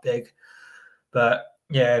not that big. But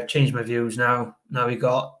yeah, I've changed my views now. Now we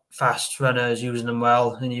got fast runners using them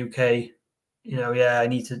well in the UK. You know, yeah, I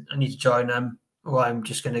need to join them, or I'm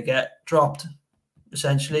just going to get dropped,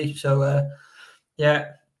 essentially. So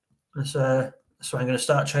yeah, that's what I'm going to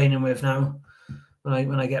start training with now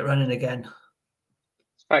when I get running again.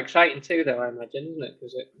 It's quite exciting too, though, I imagine, isn't it?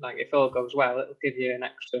 Because like if all goes well, it'll give you an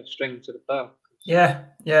extra string to the bow. Yeah.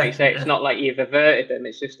 Like you say, it's not like you've averted them;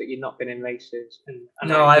 it's just that you've not been in races. And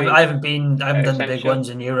no, I haven't done the big ones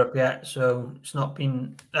in Europe yet, so it's not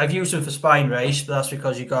been. I've used them for spine race, but that's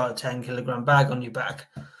because you got a 10-kilogram bag on your back.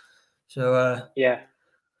 So yeah.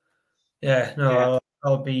 No,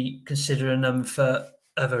 I'll be considering them for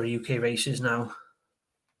other UK races now.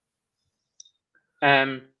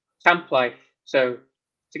 Camp life. So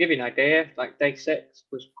to give you an idea, like day 6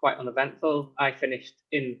 was quite uneventful. I finished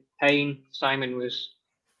in pain. Simon was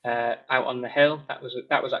out on the hill. That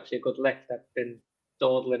was actually a good lift. I've been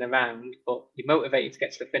dawdling around, but you're motivated to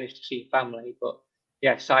get to the finish to see family. But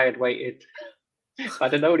yeah, Si had waited. I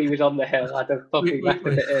don't know when he was on the hill. I'd have probably left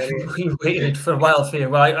a bit earlier. We waited for a while for you.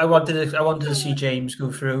 Well, I wanted to see James go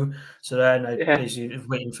through, so then I basically was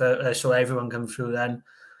waiting for saw everyone come through then,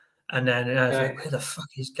 and then I was like, where the fuck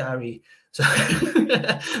is Gary? So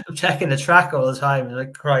I'm checking the track all the time, and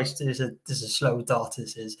like, Christ, this is a slow dot.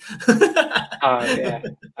 This is. Oh yeah,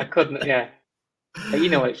 I couldn't. Yeah, you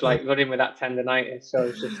know what it's like running with that tendonitis. So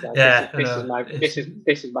it's just like this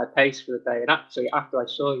is my pace for the day. And actually, after I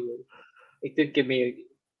saw you, it did gave me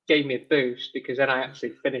a boost because then I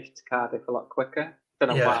actually finished Cardiff a lot quicker.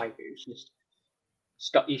 Don't know why. It was just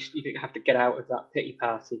stop. You didn't have to get out of that pity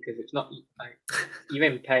party because it's not like you're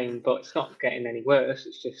in pain, but it's not getting any worse.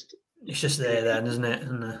 It's just there then, isn't it?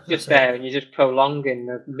 And, just there, and you're just prolonging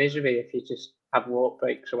the misery if you just have walk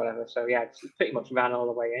breaks or whatever. So yeah, it's pretty much ran all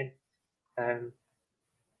the way in, and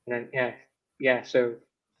then so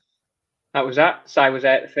that was that. Si was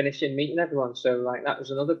there at the finishing, meeting everyone. So like that was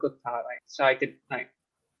another good part. Like Si did, like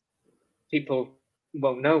people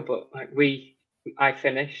won't know, but like I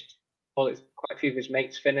finished. Quite a few of his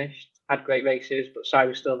mates finished, had great races, but Si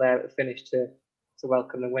was still there at the finish to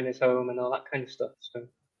welcome the winners home and all that kind of stuff. So.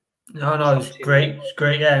 No, it was great. It's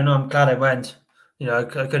great. Yeah, no, I'm glad I went. You know, I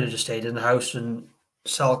could have just stayed in the house and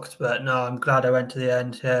sulked, but no, I'm glad I went to the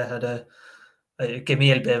end. Yeah, it gave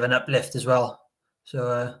me a bit of an uplift as well.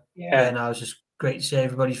 So no, it was just great to see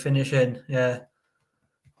everybody finishing. Yeah,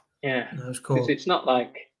 that was cool. Because it's not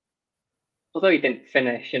like, although you didn't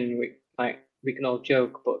finish, and we can all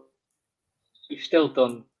joke, but you've still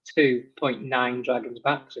done 2.9 Dragons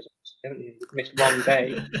backs, haven't you? You've missed one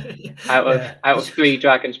day out of 3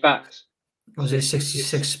 Dragons backs. Was it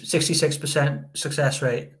 66% success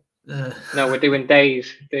rate? No, we're doing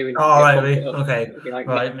days. Right, okay. Like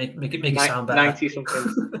right, make it sound better. 90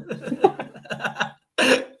 something.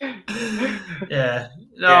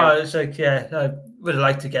 It's like I would have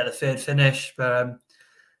liked to get a 3rd finish, but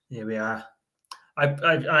here we are.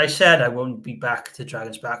 I said I won't be back to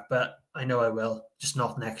Dragons Back, but I know I will. Just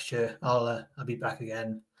not next year. I'll be back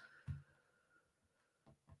again.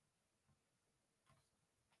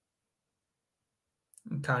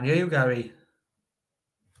 Can't hear you, Gary.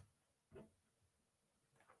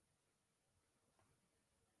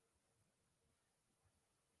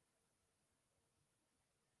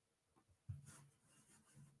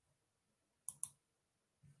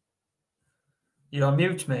 You're on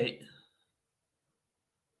mute, mate.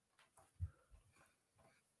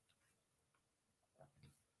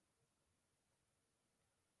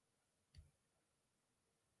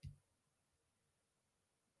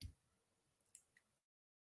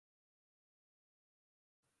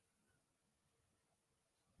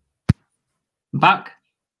 Back.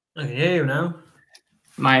 I can hear you now.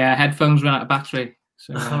 My headphones ran out of battery.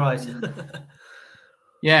 So, all right.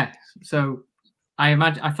 Yeah. So I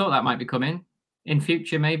thought that might be coming in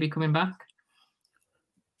future, maybe coming back.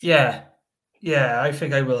 Yeah. I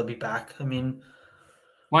think I will be back. I mean,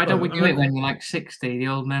 why don't we do it when you're like 60, the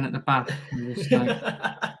old men at the back?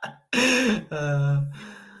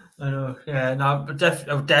 I know. Yeah, no, but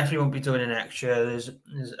I definitely won't be doing it next year. There's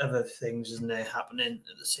other things, isn't there, happening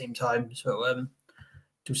at the same time. So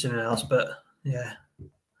do something else. But yeah,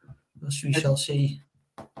 we shall see.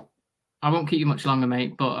 I won't keep you much longer,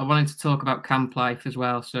 mate, but I wanted to talk about camp life as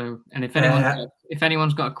well. So, and if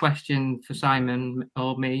anyone's got a question for Simon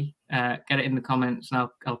or me, get it in the comments and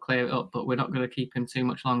I'll clear it up. But we're not going to keep him too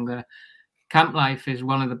much longer. Camp life is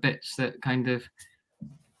one of the bits that kind of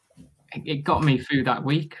it got me through that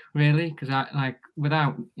week, really, because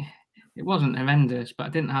it wasn't horrendous, but I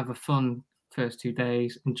didn't have a fun first 2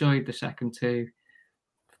 days. Enjoyed the second 2.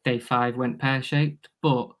 Day 5 went pear-shaped,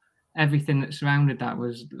 but everything that surrounded that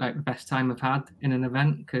was like the best time I've had in an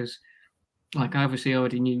event, because like I obviously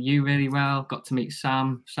already knew you really well, got to meet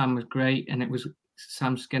Sam. Sam was great, and it was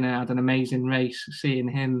Sam Skinner had an amazing race. Seeing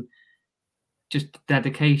him, just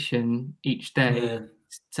dedication each day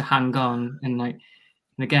to hang on, and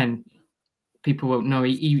again, people won't know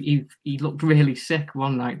he looked really sick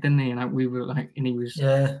one night, didn't he? And we were like, and he was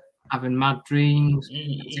having mad dreams.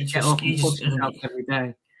 He get up and push himself every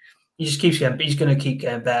day. He just keeps getting. He's going to keep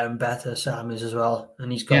getting better and better. Sam is as well,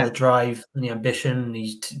 and he's got the drive and the ambition.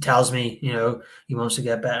 He tells me, he wants to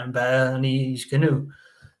get better and better, and he's going to.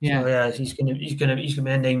 So, he's going to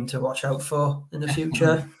be a name to watch out for in the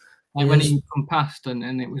future. When he come past,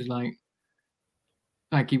 and it was like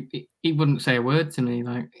he wouldn't say a word to me,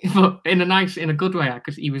 but in a good way,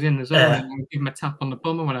 because he was in the zone. And I would give him a tap on the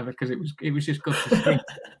bum or whatever, because it was just good to see.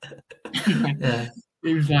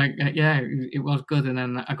 It was like, it was good. And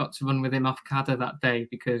then I got to run with him off Cadder that day,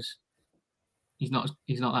 because he's not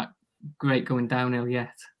that great going downhill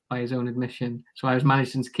yet, by his own admission. So I was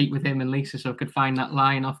managing to keep with him and Lisa, so I could find that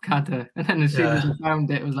line off Cadder. And then as soon as I found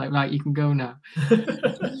it, it was like, right, you can go now.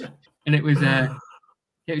 And it was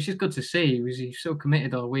it was just good to see. He was so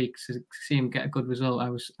committed all week. So to see him get a good result, I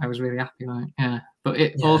was really happy. But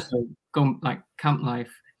it also going camp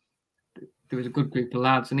life. There was a good group of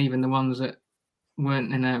lads, and even the ones that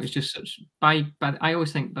weren't in there, it was just such. I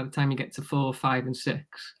always think by the time you get to 4, 5, and 6,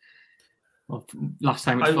 well, last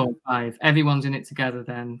time it was 4 and 5, everyone's in it together.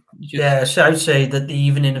 Then so I would say that the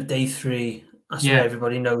evening of day 3, that's where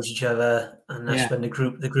everybody knows each other, and that's when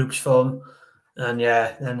the groups form. And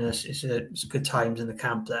then it's good times in the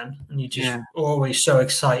camp then, and you're just always so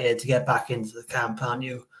excited to get back into the camp, aren't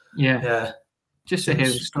you? Just to hear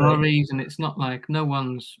the stories, and it's not like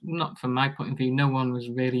not from my point of view, no one was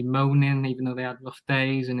really moaning, even though they had rough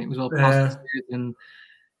days, and it was all positive, and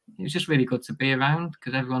it was just really good to be around,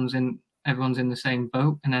 because everyone's in the same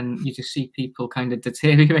boat, and then you just see people kind of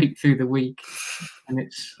deteriorate through the week, and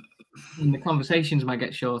the conversations might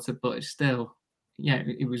get shorter, but it's still.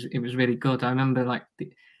 It was really good. I remember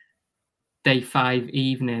the day 5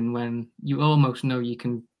 evening when you almost know you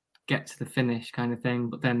can get to the finish kind of thing,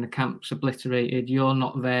 but then the camp's obliterated. You're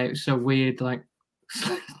not there. It's so weird,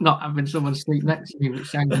 not having someone sleep next to me, which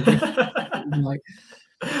sounded like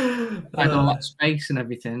I had all that space and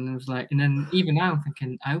everything. And it was and then even now I'm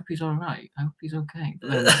thinking, I hope he's all right. I hope he's okay.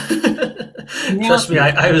 Trust me,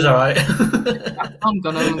 I was all right. I'm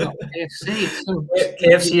gone home and got KFC. It's so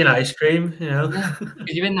KFC and ice cream,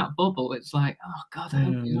 Because you're in that bubble. It's like, oh God, I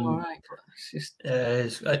hope he's all right. But it's just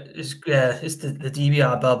it's the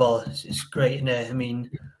DBR bubble. It's great in there. I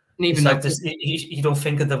mean, even like this, you don't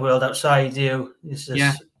think of the world outside, do you? It's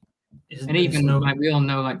just, and even we all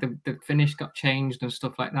know, the finish got changed and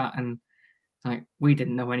stuff like that, and we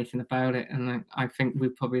didn't know anything about it, and I think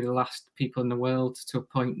we're probably the last people in the world to a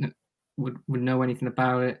point that would know anything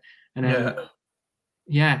about it, and then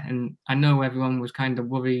and I know everyone was kind of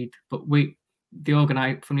worried, but from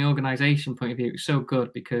the organisation point of view, it was so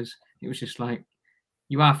good, because it was just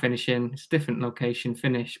you are finishing, it's a different location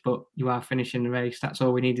finish, but you are finishing the race. That's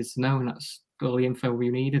all we needed to know, and that's all the info we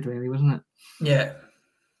needed, really, wasn't it? Yeah.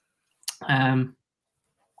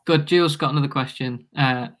 Good. Jules got another question.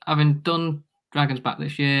 Having done Dragon's Back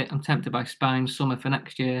this year, I'm tempted by Spine Summer for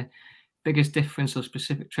next year. Biggest difference or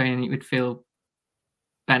specific training you would feel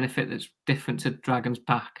benefit that's different to Dragon's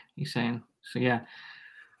Back, he's saying. So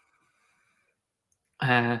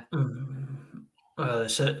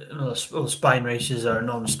Spine races are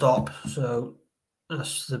non-stop, so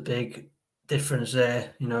that's the big difference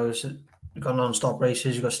there. You've got non-stop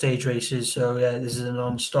races, you've got stage races, so this is a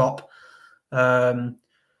non-stop. You're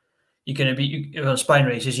going to be on spine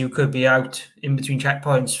races. You could be out in between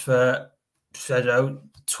checkpoints for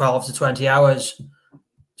 12 to 20 hours.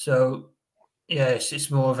 So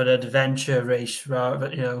it's more of an adventure race rather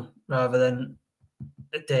than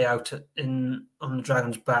a day out on the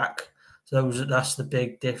Dragon's Back. So that's the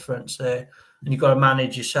big difference there. And you've got to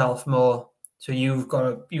manage yourself more. So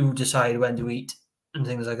you decide when to eat and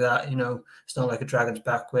things like that. It's not like a Dragon's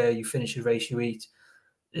Back where you finish a race, you eat.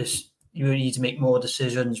 You need to make more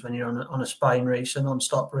decisions when you're on a spine race, a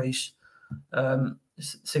non-stop race,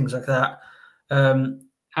 things like that.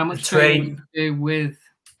 How much training do you do with?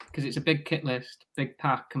 Because it's a big kit list, big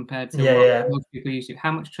pack compared to what most people use.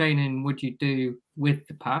 How much training would you do with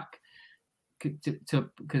the pack?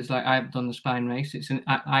 Because like I've done the spine race.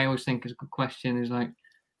 I always think it's a good question. Is like,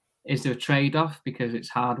 is there a trade off because it's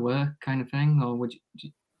hard work kind of thing, or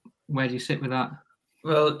where do you sit with that?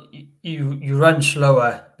 Well, you run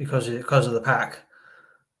slower because of the pack.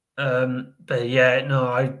 But yeah,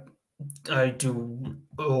 no, I do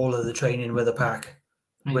all of the training with the pack.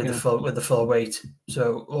 With the full weight,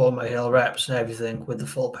 so all my hill reps and everything with the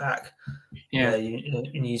full pack. Yeah, you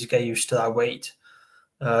need to get used to that weight,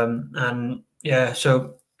 and yeah,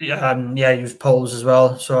 so use poles as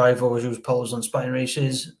well. So I've always used poles on spine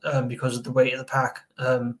races because of the weight of the pack.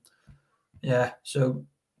 So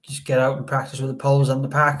just get out and practice with the poles and the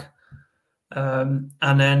pack, and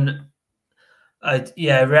then I'd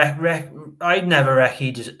never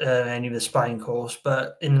recce'd any of the spine course,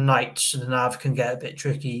 but in the nights the nav can get a bit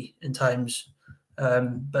tricky in times.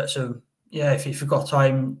 But so yeah, if you've got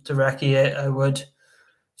time to recce it, I would.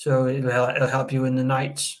 So it'll help you in the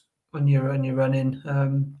nights when you're running.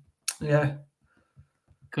 Yeah.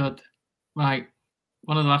 Good. Right.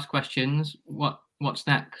 One of the last questions. What's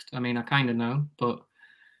next? I mean, I kind of know, but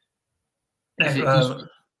is it just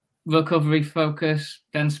recovery focus,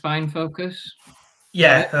 then spine focus?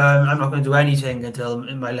 Yeah, I'm not going to do anything until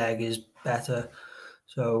my leg is better.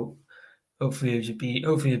 So hopefully it'll be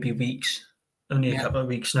weeks, only a couple of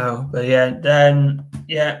weeks now. But then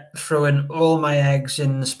throwing all my eggs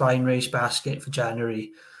in the spine race basket for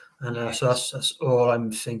January, and so that's all I'm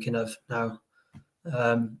thinking of now.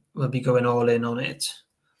 We'll be going all in on it.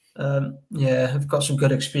 I've got some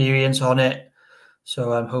good experience on it,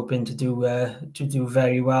 so I'm hoping to do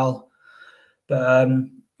very well. But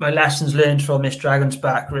my lessons learned from this Dragon's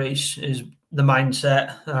Back race is the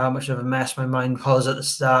mindset, how much of a mess my mind was at the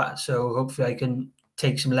start. So hopefully I can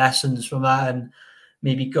take some lessons from that and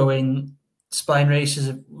maybe go in spine races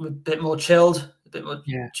a bit more chilled,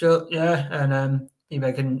 chill, and maybe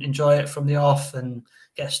I can enjoy it from the off and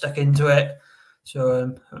get stuck into it.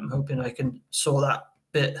 So I'm hoping I can sort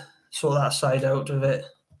that side out of it.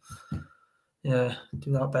 Yeah,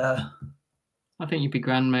 do that better. I think you'd be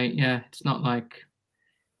grand, mate. Yeah, it's not like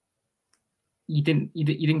you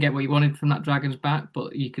didn't get what you wanted from that Dragon's Back,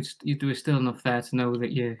 but there was still enough there to know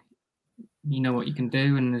that you know what you can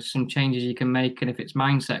do, and there's some changes you can make. And if it's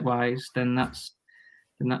mindset wise, then that's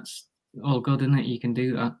all good, isn't it? You can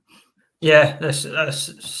do that. Yeah, that's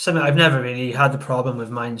something I've never really had the problem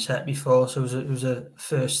with mindset before. So it was a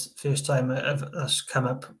first time that's come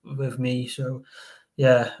up with me. So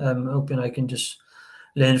yeah, I'm hoping I can just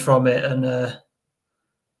learn from it and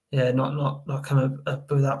not come up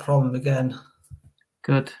with that problem again.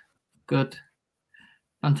 Good,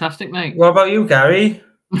 fantastic, mate. What about you, Gary?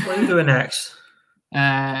 What are you doing next?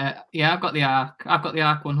 I've got the Arc. I've got the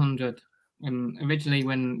Arc 100. Originally,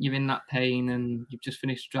 when you're in that pain and you've just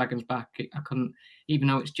finished Dragon's Back, I couldn't, even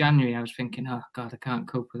though it's January, I was thinking, oh God, I can't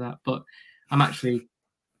cope with that. But I'm actually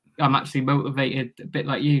motivated a bit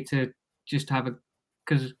like you to just have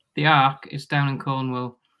because the Arc is down in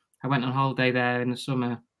Cornwall. I went on holiday there in the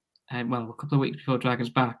summer, a couple of weeks before Dragon's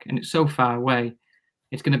Back, and it's so far away.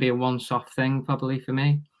 It's going to be a once-off thing probably for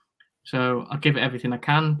me. So I'll give it everything I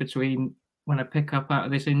can between when I pick up out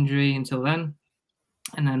of this injury until then,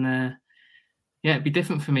 and then. It'd be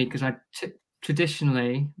different for me because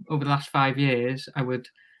traditionally over the last 5 years I would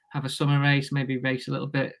have a summer race, maybe race a little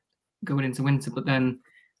bit going into winter, but then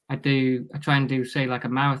I try and do say like a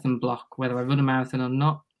marathon block, whether I run a marathon or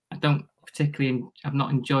not. I've not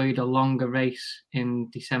enjoyed a longer race in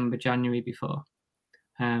December, January before.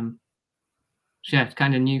 It's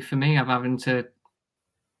kind of new for me. I'm having to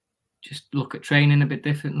just look at training a bit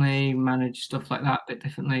differently, manage stuff like that a bit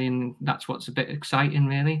differently, and that's what's a bit exciting,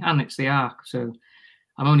 really. And it's the Arc, so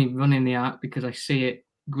I'm only running the Arc because I see it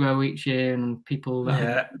grow each year, and people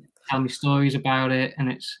tell me stories about it,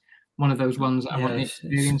 and it's one of those ones that I want to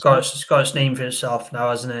experience. It's got its name for itself now,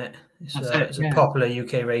 hasn't it? It's a popular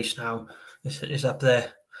UK race now. It's up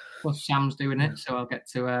there. Plus, Sam's doing it, so I'll get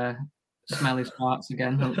to smell his farts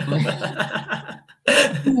again, hopefully.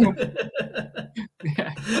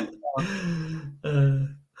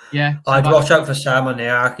 I'd watch out for Sam on the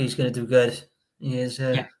Arc. He's going to do good. He is.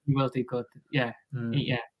 Yeah, he will do good. Yeah,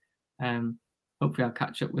 hopefully, I'll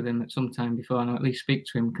catch up with him at some time before, and I'll at least speak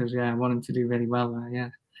to him because I want him to do really well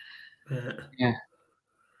there. Yeah,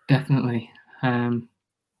 definitely.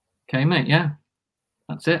 Okay, mate. Yeah,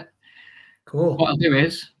 that's it. Cool. What I'll do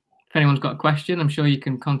is, if anyone's got a question, I'm sure you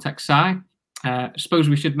can contact Si. I suppose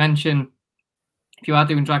we should mention, if you are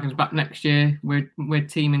doing Dragon's Back next year, we're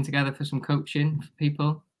teaming together for some coaching for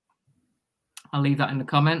people. I'll leave that in the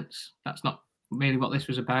comments. That's not really what this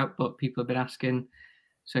was about, but people have been asking.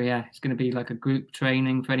 So yeah, it's going to be like a group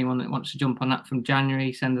training for anyone that wants to jump on that from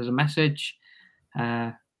January. Send us a message.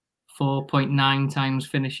 4.9 times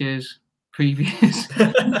finishes. Previous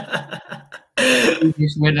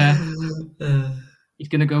winner. He's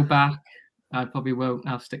going to go back. I probably won't.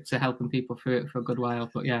 I'll stick to helping people through it for a good while.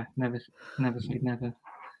 But yeah, never say never.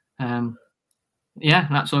 Yeah,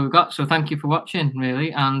 that's all we've got. So thank you for watching,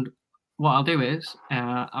 really. And what I'll do is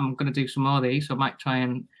I'm going to do some more of these. So I might try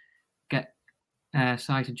and get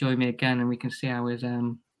Si to join me again, and we can see how his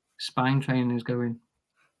spine training is going.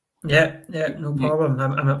 Yeah, no problem.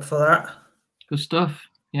 I'm up for that. Good stuff.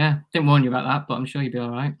 Yeah, didn't warn you about that, but I'm sure you'll be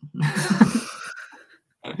all right.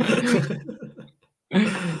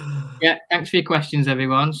 Yeah, thanks for your questions,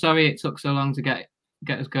 everyone. Sorry it took so long to get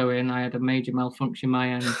us going. I had a major malfunction my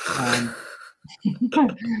end.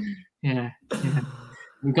 Yeah,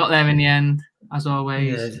 we got there in the end, as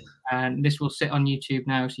always. And this will sit on YouTube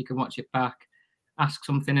now, so you can watch it back. Ask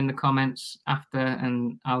something in the comments after,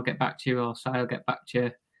 and I'll get back to you, or I'll get back to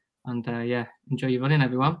you. And yeah, enjoy your running,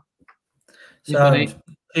 everyone. So,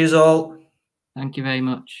 cheers all. Thank you very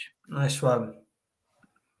much. Nice one.